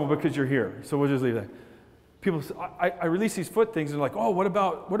aren't normal because you're here, so we'll just leave that. People, I release these foot things, and they're like, oh, what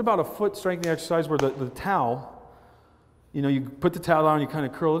about a foot strengthening exercise where the towel, you put the towel down, you kind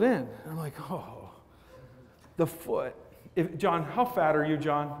of curl it in. And I'm like, oh, the foot. John, how fat are you,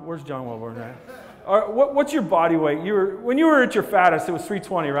 John? Where's John Welborn at? What's your body weight? When you were at your fattest, it was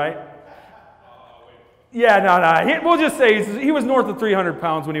 320, right? Yeah, no. We'll just say he was north of 300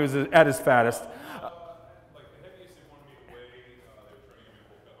 pounds when he was at his fattest. Like the heaviest they wanted me to weigh, they were trying to get me to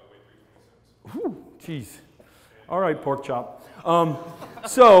bulk up. I weighed 326. Whew, jeez. All right, pork chop.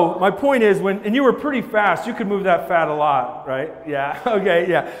 So my point is, and you were pretty fast, you could move that fat a lot, right? Yeah, okay,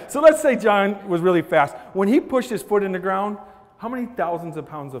 yeah. So let's say John was really fast. When he pushed his foot in the ground, how many thousands of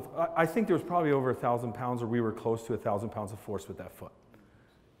pounds I think there was probably over 1,000 pounds, or we were close to 1,000 pounds of force with that foot.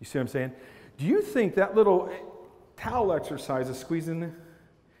 You see what I'm saying? Do you think that little towel exercise of squeezing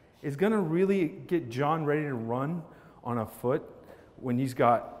is going to really get John ready to run on a foot when he's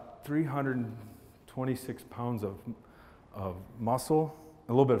got 326 pounds of muscle?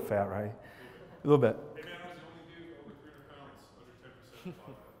 A little bit of fat, right? A little bit. Hey man, I was the only dude over 300 pounds, under 10% body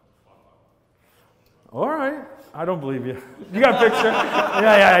fat. All right. I don't believe you. You got a picture?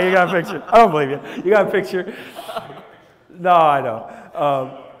 Yeah, you got a picture. I don't believe you. You got a picture? No, I don't.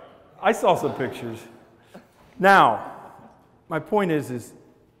 I saw some pictures. Now, my point is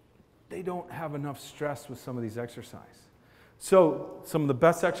they don't have enough stress with some of these exercises. So some of the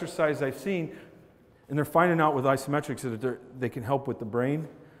best exercise I've seen, and they're finding out with isometrics that they can help with the brain,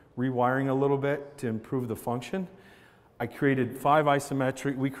 rewiring a little bit to improve the function. We created 5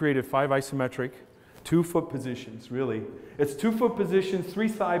 isometric 2 foot positions, really. It's 2 foot positions, 3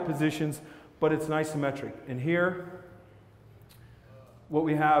 thigh positions, but it's an isometric. And here, what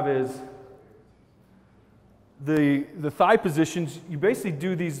we have is the thigh positions. You basically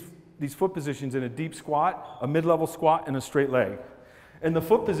do these foot positions in a deep squat, a mid-level squat, and a straight leg. And the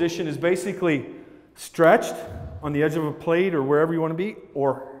foot position is basically stretched on the edge of a plate or wherever you want to be,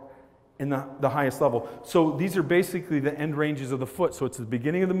 or in the highest level. So these are basically the end ranges of the foot. So it's the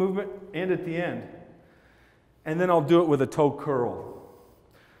beginning of the movement and at the end. And then I'll do it with a toe curl.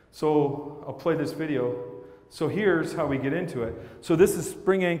 So I'll play this video. So here's how we get into it. So this is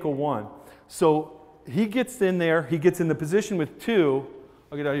spring ankle 1. So he gets in there, he gets in the position with 2.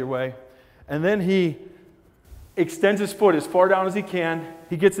 I'll get out of your way. And then he extends his foot as far down as he can.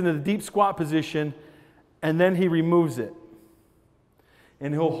 He gets into the deep squat position, and then he removes it.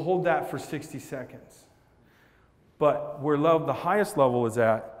 And he'll hold that for 60 seconds. But where the highest level is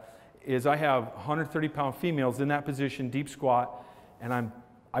at is I have 130-pound females in that position, deep squat, and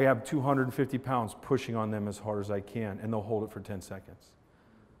I have 250 pounds pushing on them as hard as I can, and they'll hold it for 10 seconds.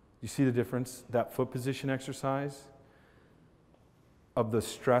 You see the difference? That foot position exercise of the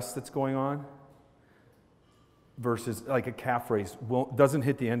stress that's going on versus like a calf raise doesn't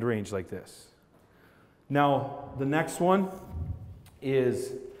hit the end range like this. Now, the next one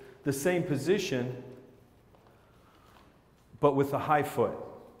is the same position, but with a high foot.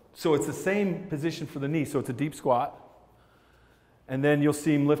 So it's the same position for the knee. So it's a deep squat. And then you'll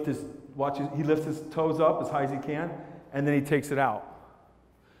see him he lifts his toes up as high as he can, and then he takes it out.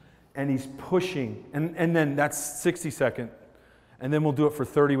 And he's pushing. And then that's 60 seconds. And then we'll do it for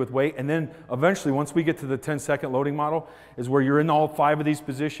 30 with weight. And then eventually, once we get to the 10-second loading model, is where you're in all 5 of these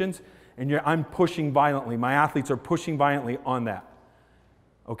positions, and I'm pushing violently. My athletes are pushing violently on that.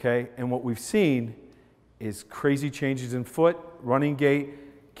 Okay? And what we've seen is crazy changes in foot, running gait.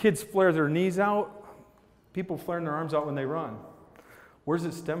 Kids flare their knees out. People flaring their arms out when they run. Where does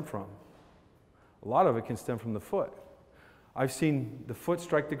it stem from? A lot of it can stem from the foot. I've seen the foot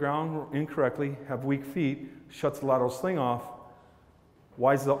strike the ground incorrectly, have weak feet, shuts the lateral sling off.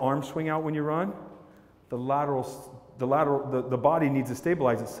 Why does the arm swing out when you run? The body needs to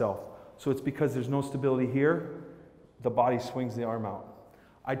stabilize itself. So it's because there's no stability here, the body swings the arm out.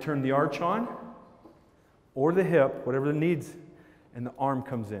 I turn the arch on, or the hip, whatever the needs, and the arm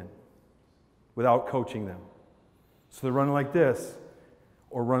comes in without coaching them. So they're running like this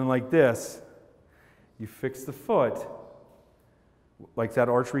or running like this. You fix the foot, like that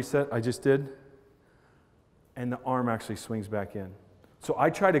arch reset I just did, and the arm actually swings back in. So I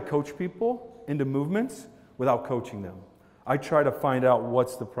try to coach people into movements without coaching them. I try to find out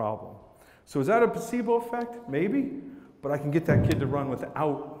what's the problem. So is that a placebo effect? Maybe. But I can get that kid to run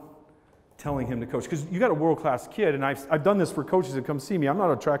without telling him to coach. Because you got a world-class kid, and I've done this for coaches that come see me. I'm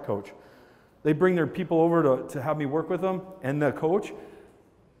not a track coach. They bring their people over to have me work with them, and the coach,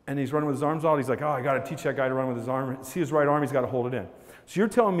 and he's running with his arms out. He's like, oh, I got to teach that guy to run with his arm. See his right arm, he's got to hold it in. So you're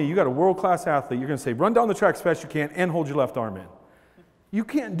telling me you got a world-class athlete, you're going to say, run down the track as fast as you can and hold your left arm in. You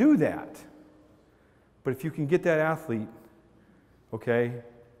can't do that. But if you can get that athlete, okay,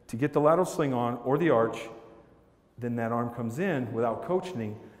 to get the lateral sling on or the arch, then that arm comes in without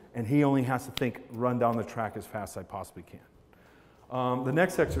coaching, and he only has to think, run down the track as fast as I possibly can. The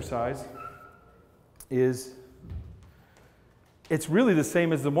next exercise is, it's really the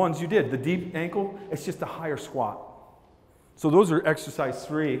same as the ones you did. The deep ankle, it's just a higher squat. So those are exercise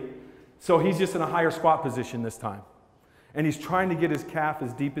 3. So he's just in a higher squat position this time. And he's trying to get his calf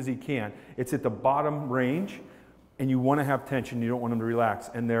as deep as he can. It's at the bottom range, and you want to have tension. You don't want him to relax.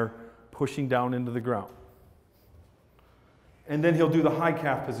 And they're pushing down into the ground. And then he'll do the high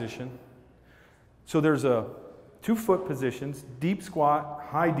calf position. So there's 2 foot positions, deep squat,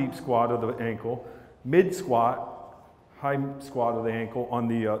 high deep squat of the ankle, mid squat, high squat of the ankle on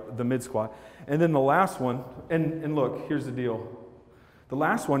the mid squat. And then the last one, and look, here's the deal. The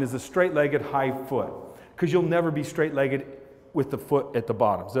last one is a straight-legged high foot, because you'll never be straight-legged with the foot at the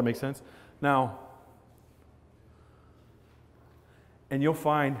bottom. Does that make sense? Now, and you'll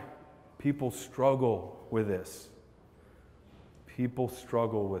find people struggle with this. People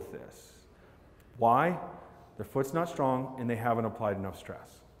struggle with this. Why? Their foot's not strong and they haven't applied enough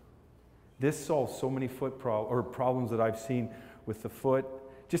stress. This solves so many foot problems that I've seen with the foot.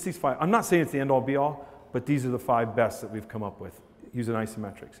 Just these 5. I'm not saying it's the end-all be-all, but these are the 5 best that we've come up with using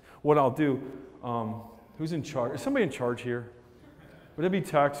isometrics. What I'll do, who's in charge? Is somebody in charge here? Would it be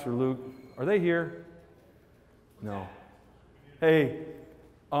Tex or Luke? Are they here? No. Hey,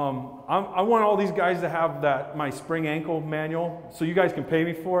 I want all these guys to have my spring ankle manual, so you guys can pay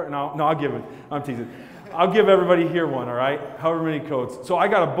me for it, and I'll give it. I'm teasing. I'll give everybody here one, all right? However many codes. So I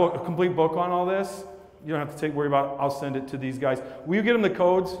got a complete book on all this. You don't have to worry about it. I'll send it to these guys. Will you get them the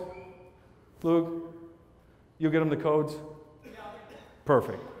codes? Luke, you'll get them the codes?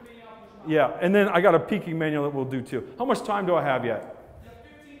 Perfect. Yeah, and then I got a peaking manual that we'll do too. How much time do I have yet?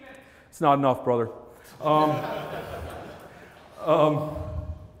 15 minutes. It's not enough, brother.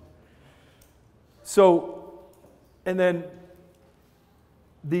 So, and then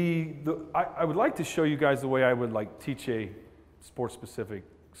I would like to show you guys the way I would like teach a sport-specific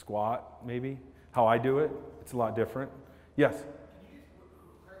squat, maybe, how I do it. It's a lot different. Yes? Can you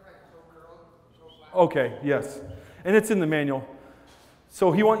just clarify toe curl, toe flat? Okay, yes. And it's in the manual.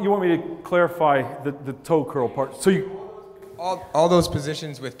 So you want me to clarify the toe curl part. So you... All those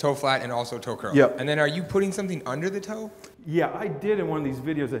positions with toe flat and also toe curl. Yep. And then are you putting something under the toe? Yeah, I did in one of these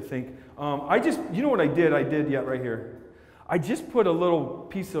videos, I think. You know what I did? Right here. I just put a little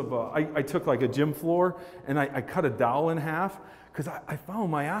piece of, I took like a gym floor and I cut a dowel in half because I found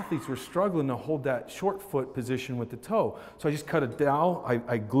my athletes were struggling to hold that short foot position with the toe. So I just cut a dowel,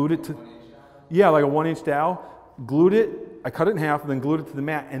 I glued it to, yeah, like a 1-inch dowel, glued it, I cut it in half and then glued it to the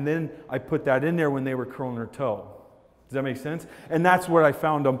mat, and then I put that in there when they were curling their toe. Does that make sense? And that's where I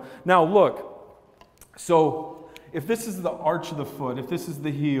found them. Now look, so if this is the arch of the foot, if this is the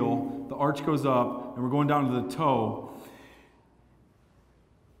heel, the arch goes up and we're going down to the toe,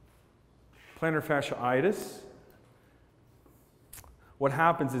 plantar fasciitis, what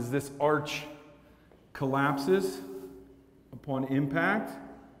happens is this arch collapses upon impact,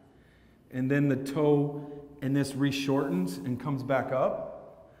 and then the toe and this reshortens and comes back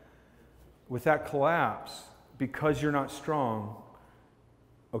up. With that collapse, because you're not strong,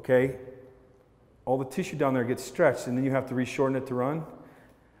 okay, all the tissue down there gets stretched and then you have to reshorten it to run.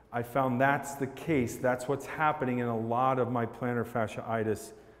 I found that's the case. That's what's happening in a lot of my plantar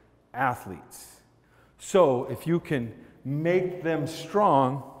fasciitis athletes. So if you can make them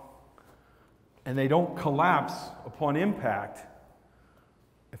strong and they don't collapse upon impact,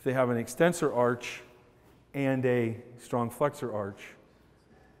 if they have an extensor arch and a strong flexor arch,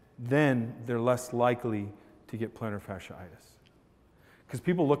 then they're less likely to get plantar fasciitis. Because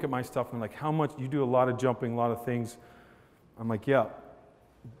people look at my stuff and like, how much, you do a lot of jumping, a lot of things. I'm like, yeah,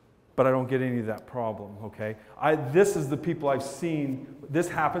 but I don't get any of that problem, okay? This is the people I've seen, this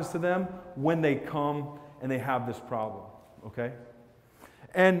happens to them when they come and they have this problem, okay?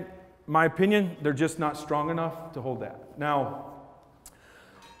 And my opinion, they're just not strong enough to hold that. Now,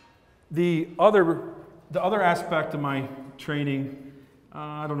 the other aspect of my training,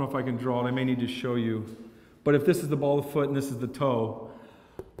 I don't know if I can draw it, I may need to show you, but if this is the ball of the foot and this is the toe,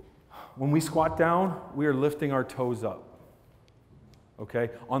 when we squat down, we are lifting our toes up, okay?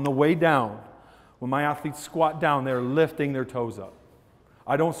 On the way down, when my athletes squat down, they're lifting their toes up.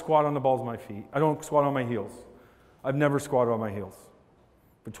 I don't squat on the balls of my feet. I don't squat on my heels. I've never squatted on my heels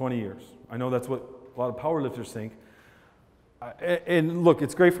for 20 years. I know that's what a lot of powerlifters think. And look,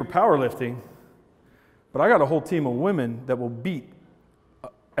 it's great for powerlifting, but I got a whole team of women that will beat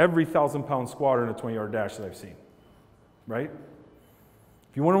every 1,000-pound squatter in a 20-yard dash that I've seen, right?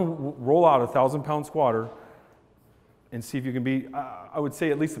 If you want to roll out a 1,000-pound squatter and see if you can beat, I would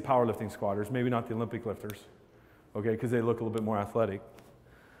say at least the powerlifting squatters, maybe not the Olympic lifters, okay, because they look a little bit more athletic.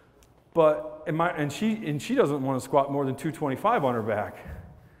 But, and she doesn't want to squat more than 225 on her back.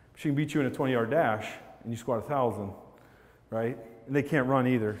 She can beat you in a 20-yard dash, and you squat 1,000, right? And they can't run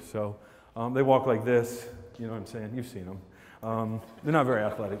either, so they walk like this. You know what I'm saying? You've seen them. They're not very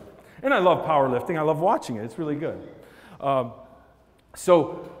athletic. And I love powerlifting. I love watching it. It's really good.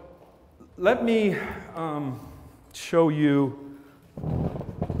 So let me show you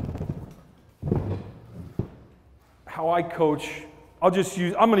how I coach. I'm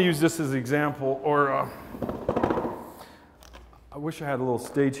going to use this as an example, or I wish I had a little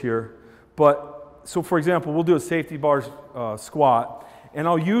stage here. But, so for example, we'll do a safety bar squat, and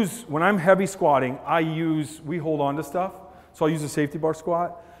I'll use, when I'm heavy squatting, we hold on to stuff, so I'll use a safety bar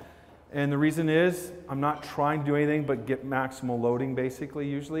squat. And the reason is, I'm not trying to do anything but get maximal loading, basically,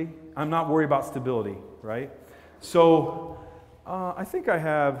 usually. I'm not worried about stability, right? So, I think I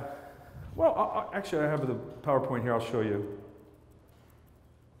have, well, actually I have the PowerPoint here, I'll show you.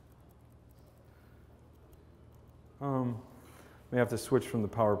 May have to switch from the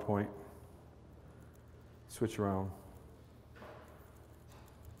PowerPoint. Switch around.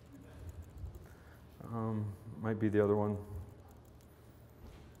 Might be the other one.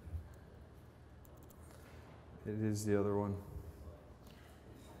 It is the other one.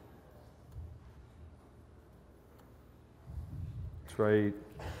 That's right.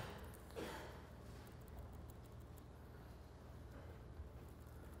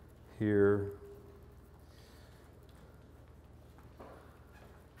 Here.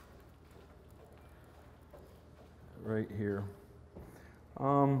 Right here.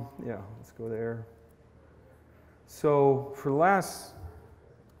 Yeah, let's go there. So for the last,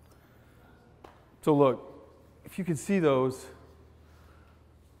 so look, if you can see those,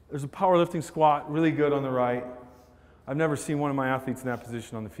 there's a powerlifting squat, really good on the right. I've never seen one of my athletes in that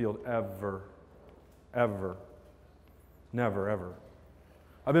position on the field, ever, ever, never, ever.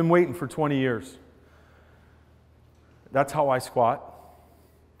 I've been waiting for 20 years. That's how I squat.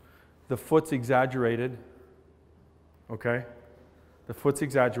 The foot's exaggerated. Okay? The foot's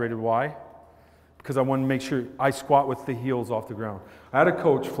exaggerated. Why? Because I want to make sure I squat with the heels off the ground. I had a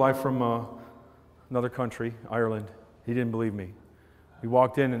coach fly from another country, Ireland. He didn't believe me. We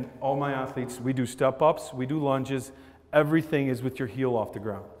walked in, and all my athletes, we do step-ups, we do lunges. Everything is with your heel off the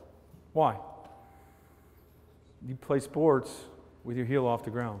ground. Why? You play sports with your heel off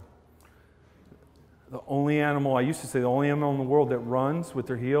the ground. The only animal, I used to say, the only animal in the world that runs with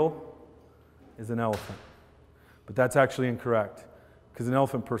their heel is an elephant. But that's actually incorrect, because an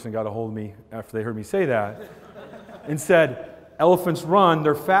elephant person got a hold of me after they heard me say that and said, elephants run,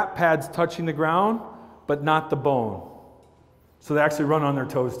 their fat pads touching the ground, but not the bone. So they actually run on their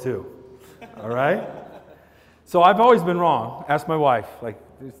toes too, all right? So I've always been wrong. Ask my wife. Like,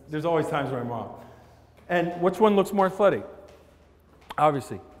 there's always times where I'm wrong. And which one looks more athletic?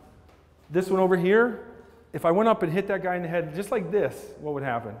 Obviously. This one over here, if I went up and hit that guy in the head just like this, what would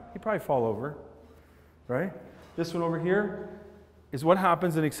happen? He'd probably fall over, right? This one over here is what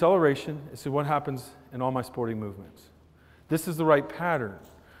happens in acceleration. This is what happens in all my sporting movements. This is the right pattern.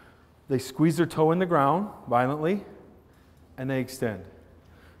 They squeeze their toe in the ground violently, and they extend.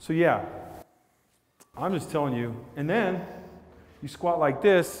 So yeah, I'm just telling you. And then you squat like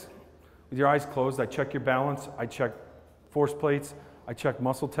this with your eyes closed. I check your balance. I check force plates. I check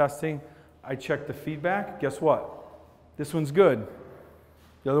muscle testing. I check the feedback. Guess what? This one's good.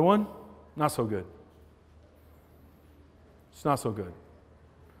 The other one, not so good. It's not so good.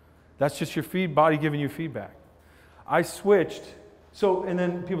 That's just your body giving you feedback. I switched. So, and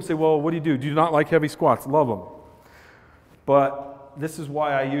then people say, well, what do you do? Do you not like heavy squats? Love them. But this is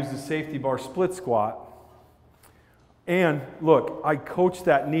why I use the safety bar split squat. And look, I coach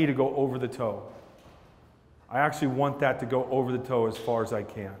that knee to go over the toe. I actually want that to go over the toe as far as I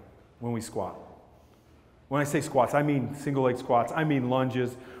can when we squat. When I say squats, I mean single leg squats, I mean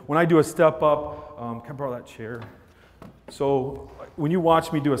lunges. When I do a step up, can I borrow that chair? So when you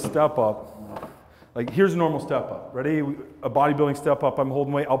watch me do a step up, like here's a normal step up. Ready? A bodybuilding step up, I'm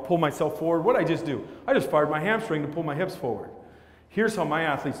holding weight, I'll pull myself forward. What did I just do? I just fired my hamstring to pull my hips forward. Here's how my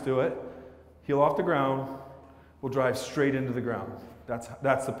athletes do it. Heel off the ground, we'll drive straight into the ground.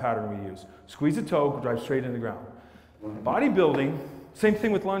 That's the pattern we use. Squeeze the toe, drive straight into the ground. Bodybuilding, same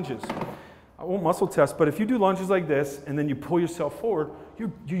thing with lunges. I won't muscle test, but if you do lunges like this and then you pull yourself forward,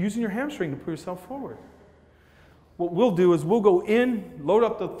 you're using your hamstring to pull yourself forward. What we'll do is we'll go in, load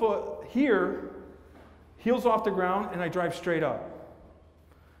up the foot here, heels off the ground, and I drive straight up.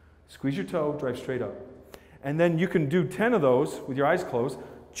 Squeeze your toe, drive straight up. And then you can do 10 of those with your eyes closed.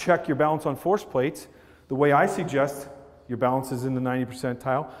 Check your balance on force plates. The way I suggest, your balance is in the 90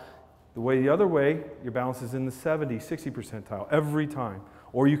 percentile. The other way, your balance is in the 70, 60 percentile every time.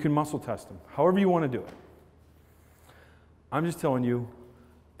 Or you can muscle test them, however you want to do it. I'm just telling you.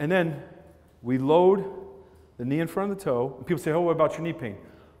 And then we load the knee in front of the toe. And people say, oh, what about your knee pain?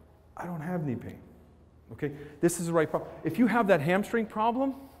 I don't have knee pain. Okay, this is the right problem. If you have that hamstring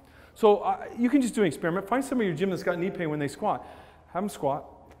problem, so you can just do an experiment. Find somebody in your gym that's got knee pain when they squat. Have them squat.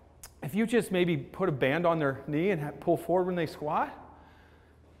 If you just maybe put a band on their knee and pull forward when they squat,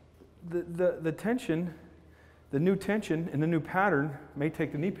 the tension, the new tension and the new pattern may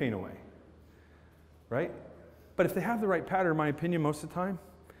take the knee pain away, right? But if they have the right pattern, in my opinion, most of the time,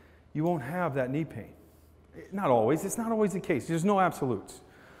 you won't have that knee pain. Not always. It's not always the case. There's no absolutes.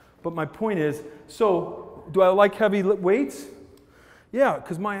 But my point is, so do I like heavy weights? Yeah,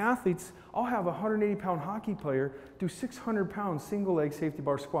 because my athletes, I'll have a 180-pound hockey player do 600-pound single-leg safety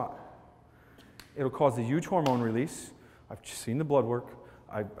bar squat. It'll cause a huge hormone release. I've seen the blood work.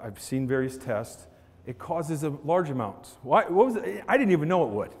 I've seen various tests. It causes a large amount. Why? What was it? I didn't even know it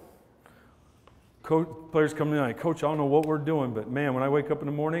would. Players come in and Coach, I don't know what we're doing, but man, when I wake up in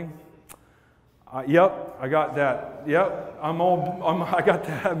the morning, yep, I got that. Yep, I got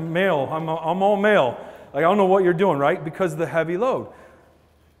that male. I'm all male. Like, I don't know what you're doing, right? Because of the heavy load.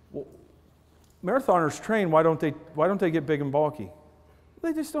 Well, marathoners train. Why don't they get big and bulky?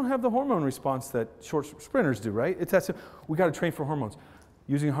 They just don't have the hormone response that short sprinters do, right? It's that simple. We got to train for hormones.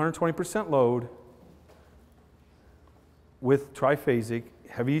 Using 120% load with triphasic,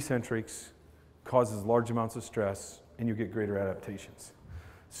 heavy eccentrics causes large amounts of stress, and you get greater adaptations.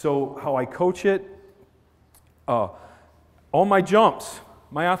 So how I coach it, all my jumps,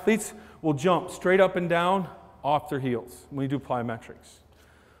 my athletes will jump straight up and down off their heels when we do plyometrics,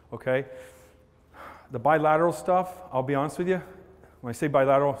 okay? The bilateral stuff, I'll be honest with you, when I say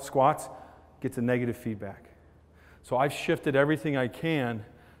bilateral squats, gets a negative feedback. So I've shifted everything I can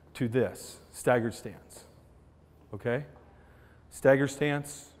to this, staggered stance, okay? Staggered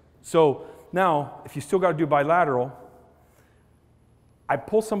stance. So now, if you still got to do bilateral, I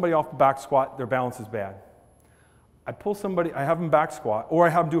pull somebody off the back squat, their balance is bad. I pull somebody, I have them back squat, or I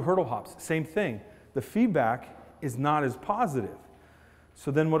have them do hurdle hops, same thing. The feedback is not as positive.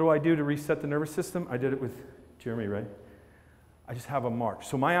 So then what do I do to reset the nervous system? I did it with Jeremy, right? I just have them march.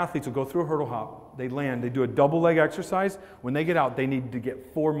 So my athletes will go through a hurdle hop, they land, they do a double leg exercise. When they get out, they need to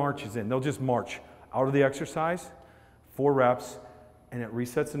get 4 marches in. They'll just march out of the exercise, 4 reps, and it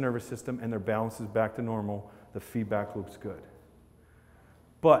resets the nervous system and their balance is back to normal. The feedback loop's good.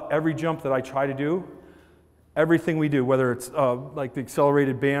 But every jump that I try to do, everything we do, whether it's like the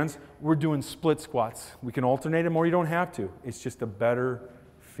accelerated bands, we're doing split squats. We can alternate them or you don't have to. It's just a better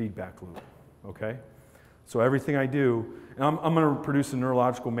feedback loop, okay? So everything I do, and I'm going to produce a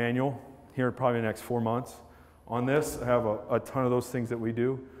neurological manual here probably in the next 4 months on this. I have a ton of those things that we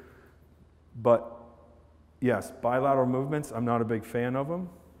do. But yes, bilateral movements, I'm not a big fan of them.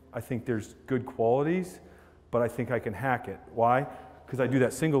 I think there's good qualities, but I think I can hack it. Why? Because I do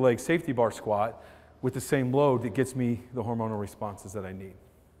that single leg safety bar squat with the same load that gets me the hormonal responses that I need.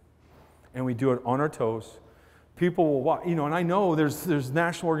 And we do it on our toes. People will watch, you know, and I know there's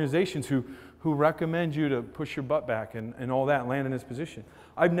national organizations who recommend you to push your butt back and all that, land in this position.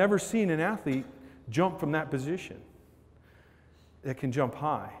 I've never seen an athlete jump from that position that can jump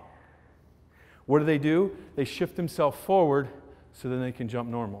high. What do? They shift themselves forward so then they can jump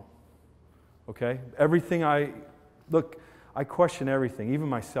normal. Okay? Everything I question everything, even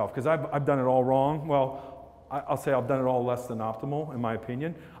myself, because I've done it all wrong. Well, I'll say I've done it all less than optimal, in my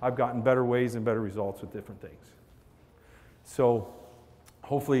opinion. I've gotten better ways and better results with different things. So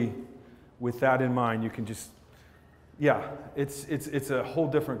hopefully with that in mind, you can just, yeah, it's a whole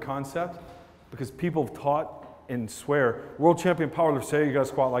different concept because people have taught and swear, world champion powerlifter say you got to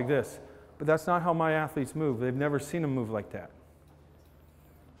squat like this. But that's not how my athletes move. They've never seen them move like that.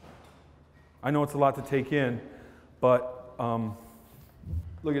 I know it's a lot to take in, but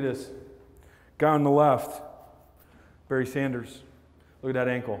look at this. Guy on the left, Barry Sanders. Look at that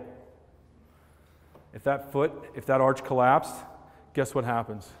ankle. If that arch collapsed, guess what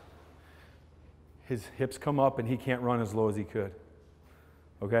happens? His hips come up and he can't run as low as he could.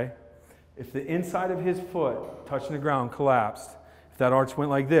 Okay? If the inside of his foot touching the ground collapsed, if that arch went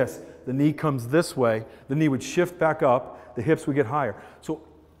like this, the knee comes this way, the knee would shift back up, the hips would get higher. So,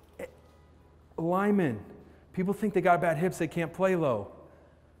 linemen, people think they got bad hips, they can't play low.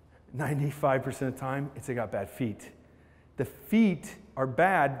 95% of the time, it's they got bad feet. The feet are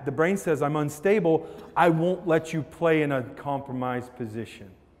bad. The brain says, I'm unstable. I won't let you play in a compromised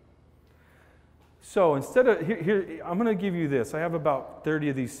position. So instead of, here I'm going to give you this. I have about 30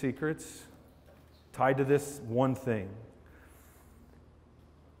 of these secrets tied to this one thing.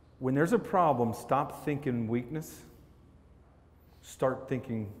 When there's a problem, stop thinking weakness. Start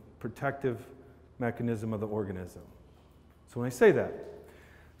thinking protective mechanism of the organism. So when I say that,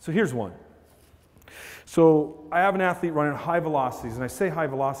 so here's one. So I have an athlete running high velocities, and I say high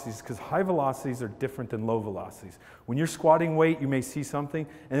velocities because high velocities are different than low velocities. When you're squatting weight, you may see something,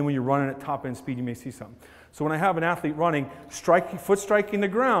 and then when you're running at top end speed, you may see something. So when I have an athlete running, foot striking the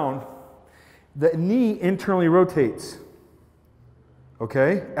ground, the knee internally rotates.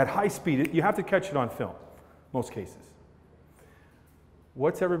 Okay? At high speed, you have to catch it on film, most cases.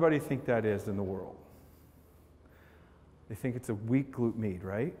 What's everybody think that is in the world? They think it's a weak glute med,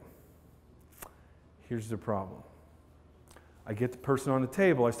 right? Here's the problem. I get the person on the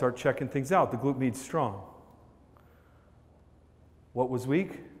table, I start checking things out. The glute med's strong. What was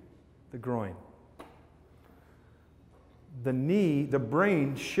weak? The groin. The knee, the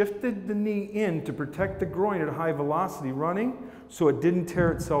brain shifted the knee in to protect the groin at high velocity running so it didn't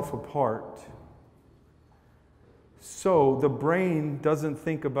tear itself apart. So the brain doesn't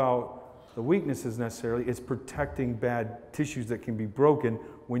think about the weaknesses necessarily, it's protecting bad tissues that can be broken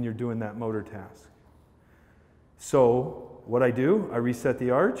when you're doing that motor task. So what I do, I reset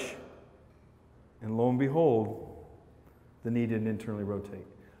the arch, and lo and behold, the knee didn't internally rotate.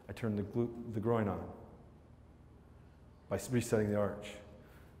 I turned the groin on by resetting the arch.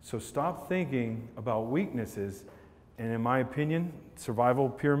 So stop thinking about weaknesses, and in my opinion, survival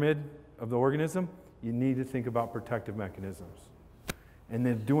pyramid of the organism, you need to think about protective mechanisms. And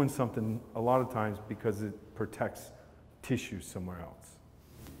then doing something a lot of times because it protects tissues somewhere else.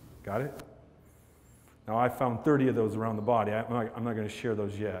 Got it? Now I found 30 of those around the body. I'm not going to share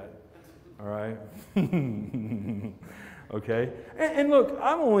those yet. All right? Okay? And look,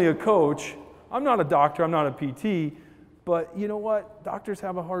 I'm only a coach. I'm not a doctor. I'm not a PT. But you know what? Doctors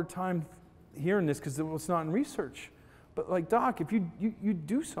have a hard time hearing this because it's not in research. But like, doc, if you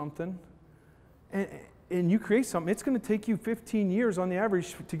do something and you create something, it's going to take you 15 years on the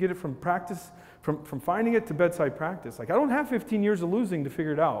average to get it from practice, from finding it to bedside practice. Like, I don't have 15 years of losing to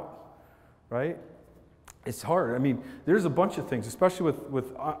figure it out, right? It's hard. I mean, there's a bunch of things, especially with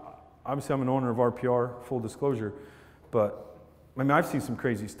obviously I'm an owner of RPR, full disclosure, but I mean, I've seen some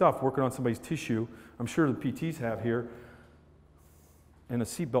crazy stuff working on somebody's tissue. I'm sure the PTs have here, and a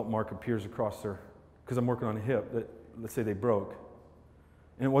seatbelt mark appears across their, because I'm working on a hip that, let's say they broke,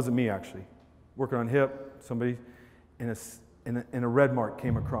 and it wasn't me actually. Working on hip, somebody, and a red mark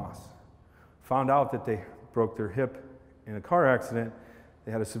came across. Found out that they broke their hip in a car accident.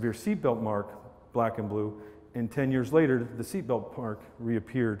 They had a severe seatbelt mark, black and blue, and 10 years later, the seatbelt mark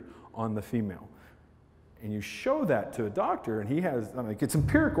reappeared on the female. And you show that to a doctor, and he has, I mean, it's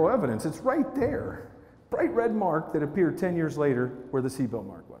empirical evidence. It's right there. Bright red mark that appeared 10 years later where the seatbelt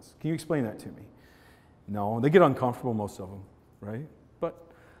mark was. Can you explain that to me? No, they get uncomfortable, most of them, right? But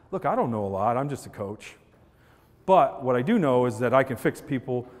look, I don't know a lot. I'm just a coach. But what I do know is that I can fix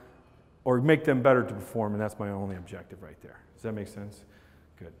people or make them better to perform, and that's my only objective right there. Does that make sense?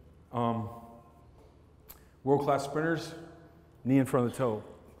 Good. World-class sprinters, knee in front of the toe.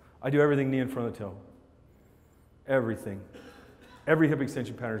 I do everything knee in front of the toe. Everything. Every hip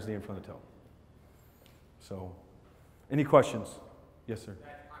extension pattern is knee in front of the toe. So, any questions? Yes, sir.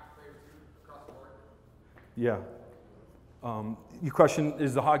 Yeah. Your question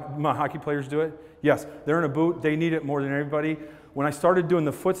is, my hockey players do it? Yes, they're in a boot. They need it more than everybody. When I started doing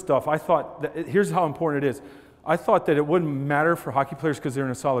the foot stuff, I thought, that, here's how important it is. I thought that it wouldn't matter for hockey players because they're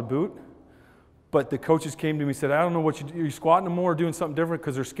in a solid boot. But the coaches came to me and said, I don't know what you do. You're squatting them more or doing something different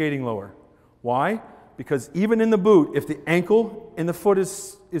because they're skating lower. Why? Because even in the boot, if the ankle in the foot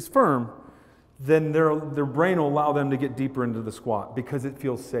is firm, then their brain will allow them to get deeper into the squat because it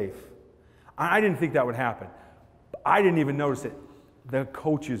feels safe. I didn't think that would happen. I didn't even notice it. The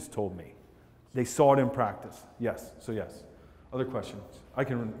coaches told me. They saw it in practice. Yes, so yes. Other questions? I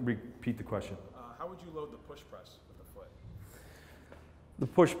can repeat the question. How would you load the push press with the foot? The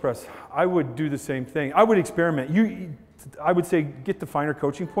push press, I would do the same thing. I would experiment. I would say get the finer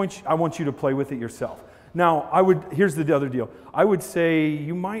coaching points. I want you to play with it yourself. Now, here's the other deal. I would say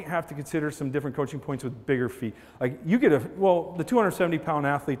you might have to consider some different coaching points with bigger feet. Like the 270-pound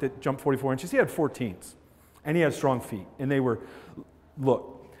athlete that jumped 44 inches, he had 14s, and he had strong feet, and they were,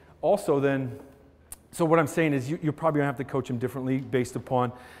 look. Also then, so what I'm saying is you're probably gonna have to coach him differently based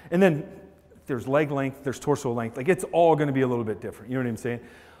upon, and then there's leg length, there's torso length, like it's all gonna be a little bit different, you know what I'm saying?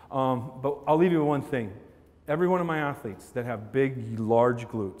 But I'll leave you with one thing. Every one of my athletes that have big, large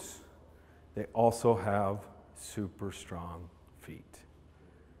glutes, they also have super strong feet.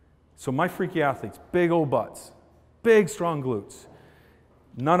 So my freaky athletes, big old butts, big strong glutes,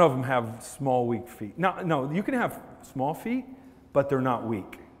 none of them have small, weak feet. No, you can have small feet, but they're not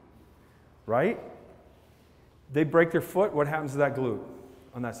weak, right? They break their foot, what happens to that glute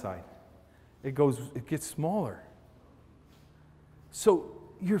on that side? It gets smaller. So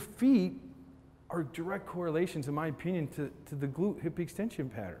your feet are direct correlations, in my opinion, to the glute hip extension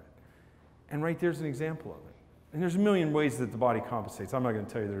pattern. And right there's an example of it. And there's a million ways that the body compensates. I'm not going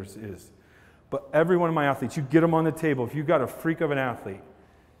to tell you there is. But every one of my athletes, you get them on the table. If you've got a freak of an athlete,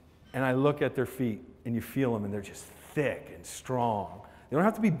 and I look at their feet, and you feel them, and they're just thick and strong. They don't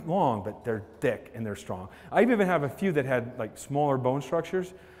have to be long, but they're thick and they're strong. I even have a few that had like smaller bone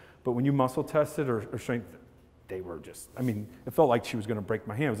structures, but when you muscle tested or strength, they were just, I mean, it felt like she was going to break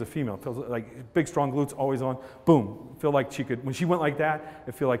my hand. It was a female. It felt like big, strong glutes, always on. Boom. Feel like she could, when she went like that,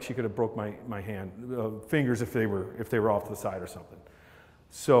 it feel like she could have broke my hand, fingers if they were off to the side or something.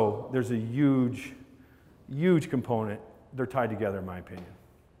 So there's a huge, huge component. They're tied together, in my opinion.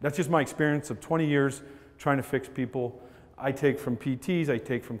 That's just my experience of 20 years trying to fix people. I take from PTs, I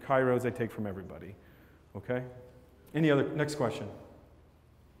take from chiros, I take from everybody. Okay? Next question?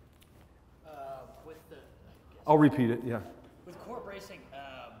 I'll repeat it, yeah. With core bracing,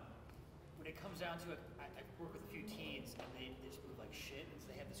 when it comes down to it, I work with a few teens and they just move like shit. And so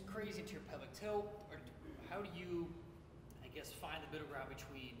they have this crazy anterior pelvic tilt. Or how do you, I guess, find the middle ground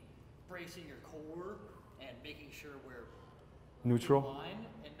between bracing your core and making sure we're neutral in line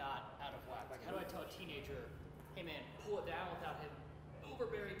and not out of whack? Like, how do I tell a teenager, hey man, pull it down without him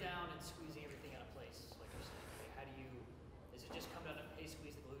overbearing down and squeezing everything out of place? Like you're saying, like, how do you, is it just come down to, hey,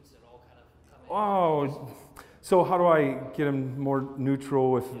 squeeze the glutes and it all kind of come in? Oh. So how do I get them more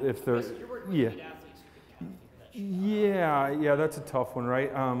neutral if they're, yeah. Yeah, that's a tough one,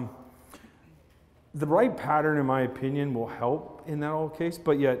 right? The right pattern, in my opinion, will help in that whole case,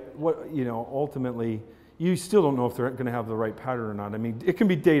 but yet, ultimately, you still don't know if they're going to have the right pattern or not. I mean, it can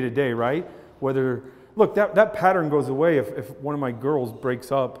be day to day, right? Look, that pattern goes away if one of my girls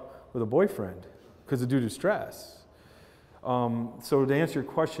breaks up with a boyfriend because of due to stress. So to answer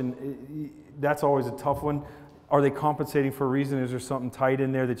your question, that's always a tough one. Are they compensating for a reason? Is there something tight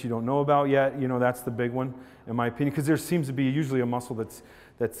in there that you don't know about yet? That's the big one, in my opinion, because there seems to be usually a muscle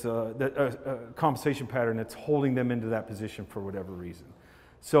that's a compensation pattern that's holding them into that position for whatever reason.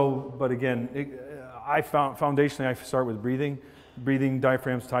 So, but again, I found foundationally I start with breathing. Breathing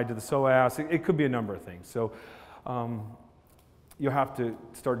diaphragms tied to the psoas. It could be a number of things. So you'll have to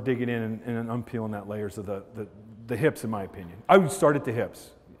start digging in and unpeeling that layers of the hips, in my opinion. I would start at the hips,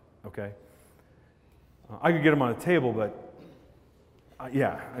 okay? I could get them on a table, but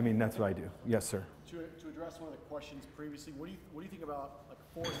yeah, I mean, that's what I do. Yes, sir. To address one of the questions previously, what do you think about like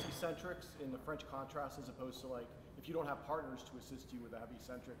force eccentrics in the French contrast as opposed to like, if you don't have partners to assist you with a heavy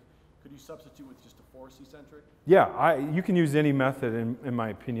eccentric, could you substitute with just a force eccentric? Yeah, you can use any method in my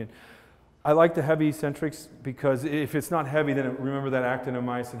opinion. I like the heavy eccentrics because if it's not heavy, then remember that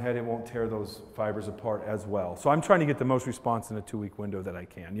actinomyosin head, it won't tear those fibers apart as well. So I'm trying to get the most response in a 2-week window that I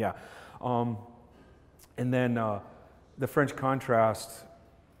can, yeah. And then the French contrast,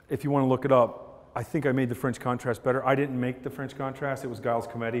 if you want to look it up, I think I made the French contrast better. I didn't make the French contrast, it was Giles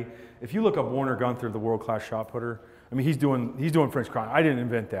Cometti. If you look up Warner Gunther, the world-class shot putter, I mean, he's doing French contrast. I didn't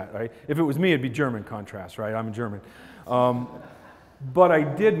invent that, right? If it was me, it'd be German contrast, right? I'm a German. But I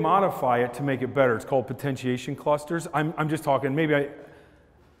did modify it to make it better. It's called potentiation clusters. I'm just talking,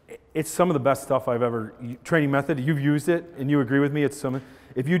 it's some of the best stuff I've ever, training method, you've used it and you agree with me,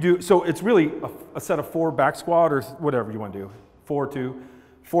 if you do, so it's really a set of 4 back squat or whatever you want to do,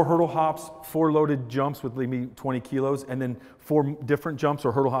 4 hurdle hops, 4 loaded jumps with maybe 20 kilos, and then 4 different jumps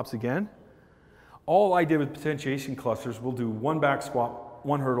or hurdle hops again. All I did with potentiation clusters, we'll do 1 back squat,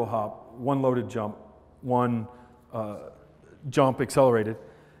 1 hurdle hop, 1 loaded jump, 1 jump accelerated,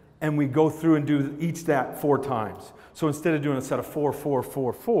 and we go through and do each that 4 times. So instead of doing a set of 4, 4,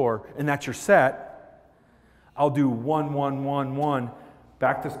 4, 4, and that's your set, I'll do 1, 1, 1, 1,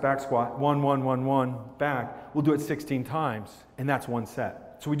 back to back squat, 1, 1, 1, 1, back. We'll do it 16 times, and that's one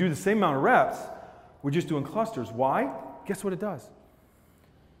set. So we do the same amount of reps, we're just doing clusters. Why? Guess what it does?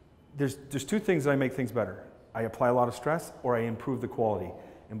 There's two things that I make things better. I apply a lot of stress, or I improve the quality.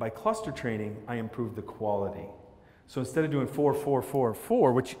 And by cluster training, I improve the quality. So instead of doing 4, 4, 4,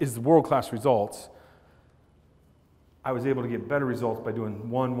 4, which is world-class results, I was able to get better results by doing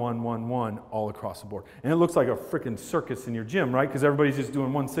 1, 1, 1, 1 all across the board. And it looks like a freaking circus in your gym, right? Because everybody's just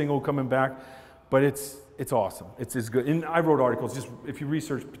doing one single coming back. But it's awesome. It's good. And I wrote articles. Just if you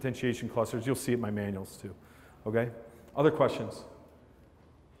research potentiation clusters, you'll see it in my manuals too. Okay? Other questions?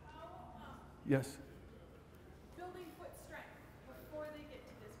 Yes? Building foot strength before they get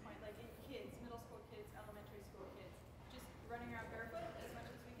to this point, like in kids, middle school kids, elementary school kids, just running around barefoot as much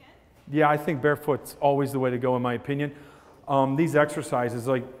as we can? Yeah, I think barefoot's always the way to go in my opinion. These exercises,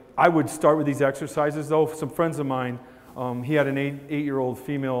 like I would start with these exercises though. Some friends of mine, he had an 8-year-old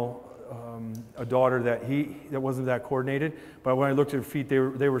female, a daughter that wasn't that coordinated, but when I looked at her feet, they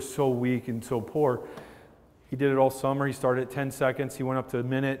were so weak and so poor. He did it all summer. He started at 10 seconds. He went up to a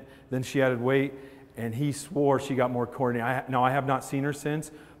minute. Then she added weight, and he swore she got more coordinated. Now, I have not seen her since,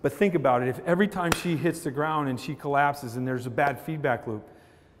 but think about it. If every time she hits the ground and she collapses and there's a bad feedback loop,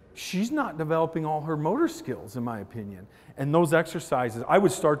 she's not developing all her motor skills, in my opinion. And those exercises, I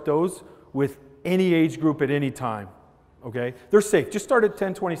would start those with any age group at any time, okay? They're safe. Just start at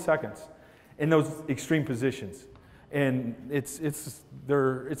 10, 20 seconds in those extreme positions. And it's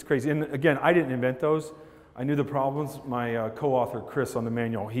crazy. And again, I didn't invent those. I knew the problems. My co-author, Chris, on the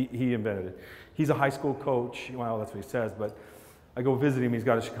manual, he invented it. He's a high school coach. Well, that's what he says, but I go visit him. He's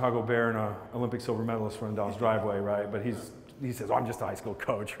got a Chicago Bear and an Olympic silver medalist running down his driveway, right? But he says, oh, I'm just a high school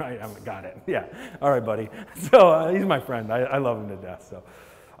coach, right? I haven't got it. Yeah. All right, buddy. So he's my friend. I love him to death. So,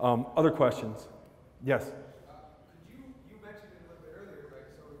 other questions? Yes? You mentioned it a little bit earlier, like,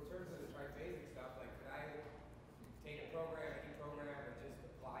 so in terms of the triphasic stuff, like, could I take a program, any program, and just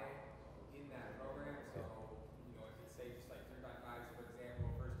apply it in that program? So, you know, if it's say just like 3x5s, for example,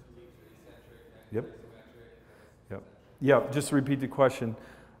 first 2 weeks are eccentric, then isometric. Yep. Yeah, just to repeat the question,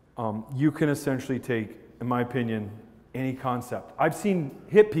 you can essentially take, in my opinion, any concept. I've seen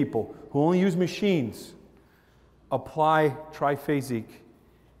hip people who only use machines apply triphasic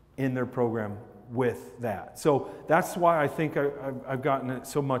in their program with that. So that's why I think I've gotten it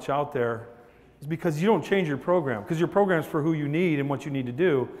so much out there, is because you don't change your program, because your program's for who you need and what you need to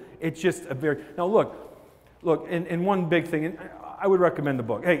do. It's just a very, now look, and one big thing, and I would recommend the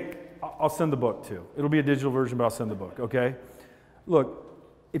book. Hey, I'll send the book too. It'll be a digital version, but I'll send the book, okay? Look,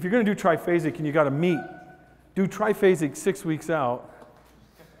 if you're gonna do triphasic and you gotta meet, do triphasic 6 weeks out,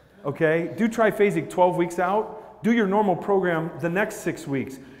 okay? Do triphasic 12 weeks out. Do your normal program the next 6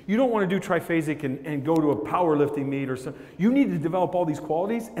 weeks. You don't want to do triphasic and go to a powerlifting meet or something. You need to develop all these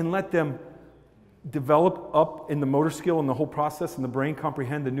qualities and let them develop up in the motor skill and the whole process and the brain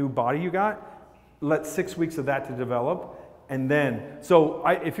comprehend the new body you got. Let 6 weeks of that to develop. And then, so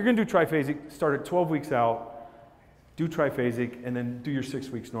if you're going to do triphasic, start at 12 weeks out, do triphasic, and then do your 6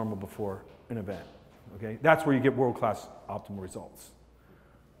 weeks normal before an event. Okay, that's where you get world-class optimal results.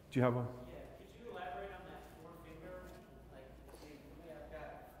 Do you have one? Yeah, could you elaborate on that four-finger? Like, see, I've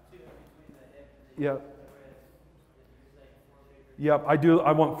got two in between the hip and the Yeah. Yep, I do.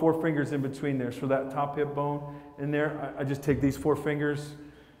 I want 4 fingers in between there. So that top hip bone in there, I just take these 4 fingers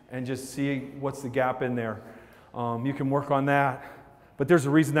and just see what's the gap in there. You can work on that. But there's a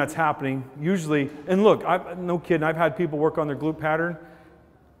reason that's happening. Usually, and look, no kidding, I've had people work on their glute pattern,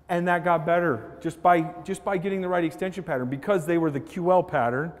 and that got better just by getting the right extension pattern, because they were the QL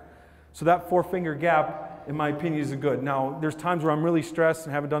pattern. So that 4-finger gap, in my opinion, is good. Now, there's times where I'm really stressed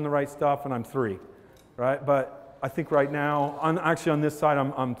and haven't done the right stuff, and I'm 3, right? But I think right now, actually on this side,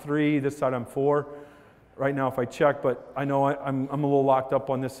 I'm 3, this side I'm 4. Right now, if I check, but I know I'm a little locked up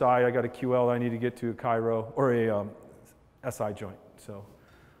on this side. I got a QL I need to get to, a chiro, or a SI joint. So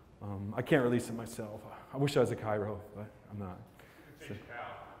I can't release it myself. I wish I was a chiro, but I'm not.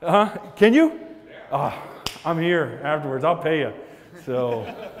 So. Can you? Yeah. I'm here afterwards. I'll pay you.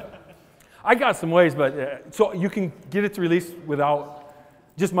 So I got some ways, but so you can get it to release without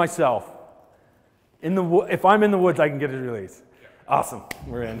just myself. If I'm in the woods, I can get it to release. Awesome.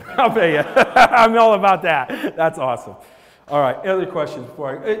 We're in. I'll pay you. I'm all about that. That's awesome. All right. Other questions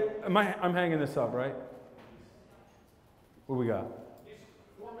before I'm hanging this up, right? What we got?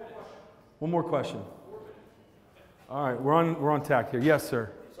 One more question. All right. We're on tack here. Yes,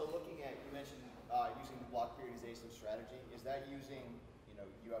 sir. So looking at, you mentioned using the block periodization strategy. Is that using,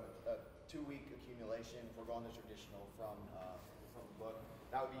 you have a 2-week accumulation? If we're going the traditional from the book,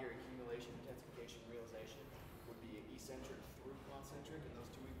 that would be your accumulation, intensification, realization. eccentric through concentric in those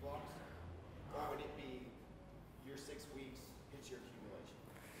 2-week blocks? Or would it be your 6 weeks hits your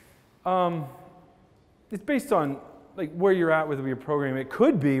accumulation? It's based on like where you're at with your program. It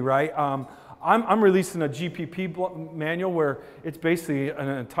could be, right? I'm releasing a GPP manual where it's basically an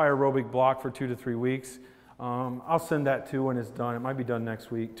entire aerobic block for 2 to 3 weeks. I'll send that too when it's done. It might be done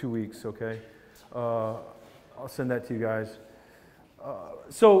next week, 2 weeks, okay? I'll send that to you guys.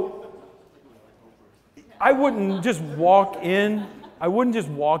 So I wouldn't just walk in. I wouldn't just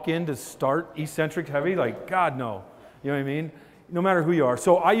walk in to start eccentric heavy. Like, God, no. You know what I mean? No matter who you are.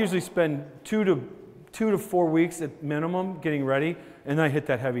 So I usually spend 2 to 4 weeks at minimum getting ready, and then I hit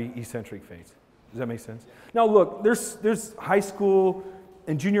that heavy eccentric phase. Does that make sense? Now look, there's high school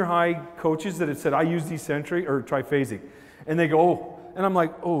and junior high coaches that have said, I use eccentric or triphasic. And they go, oh, and I'm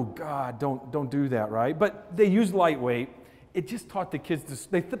like, oh God, don't do that, right? But they use lightweight. It just taught the kids,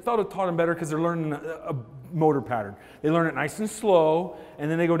 they thought it taught them better because they're learning a motor pattern. They learn it nice and slow, and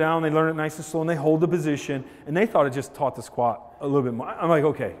then they go down, they learn it nice and slow, and they hold the position, and they thought it just taught the squat a little bit more. I'm like,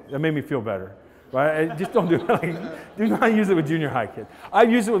 okay, that made me feel better. Right? Just don't do it. Like, do not use it with junior high kids. I've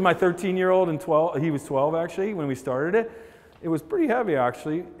used it with my 13-year-old and 12. He was 12 actually when we started it. It was pretty heavy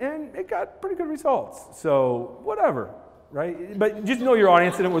actually, and it got pretty good results. So whatever, right? But just know your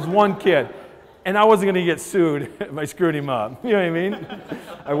audience, and it was one kid, and I wasn't going to get sued if I screwed him up. You know what I mean?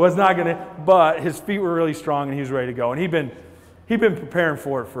 I was not going to. But his feet were really strong, and he was ready to go. And he'd been preparing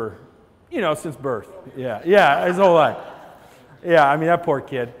for it for, since birth. Yeah, his whole life. Yeah, I mean that poor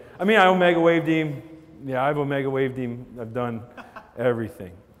kid. I mean, I omega waved him. Yeah, I've omega waved him. I've done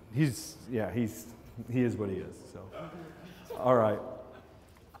everything. He is what he is. So, all right.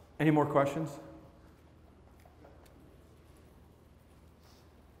 Any more questions?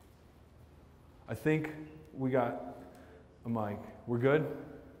 I think we got a mic. We're good?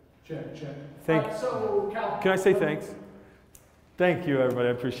 Check. So, Cal, can I say thanks? Thank you, everybody.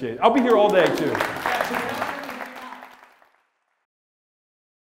 I appreciate it. I'll be here all day, too.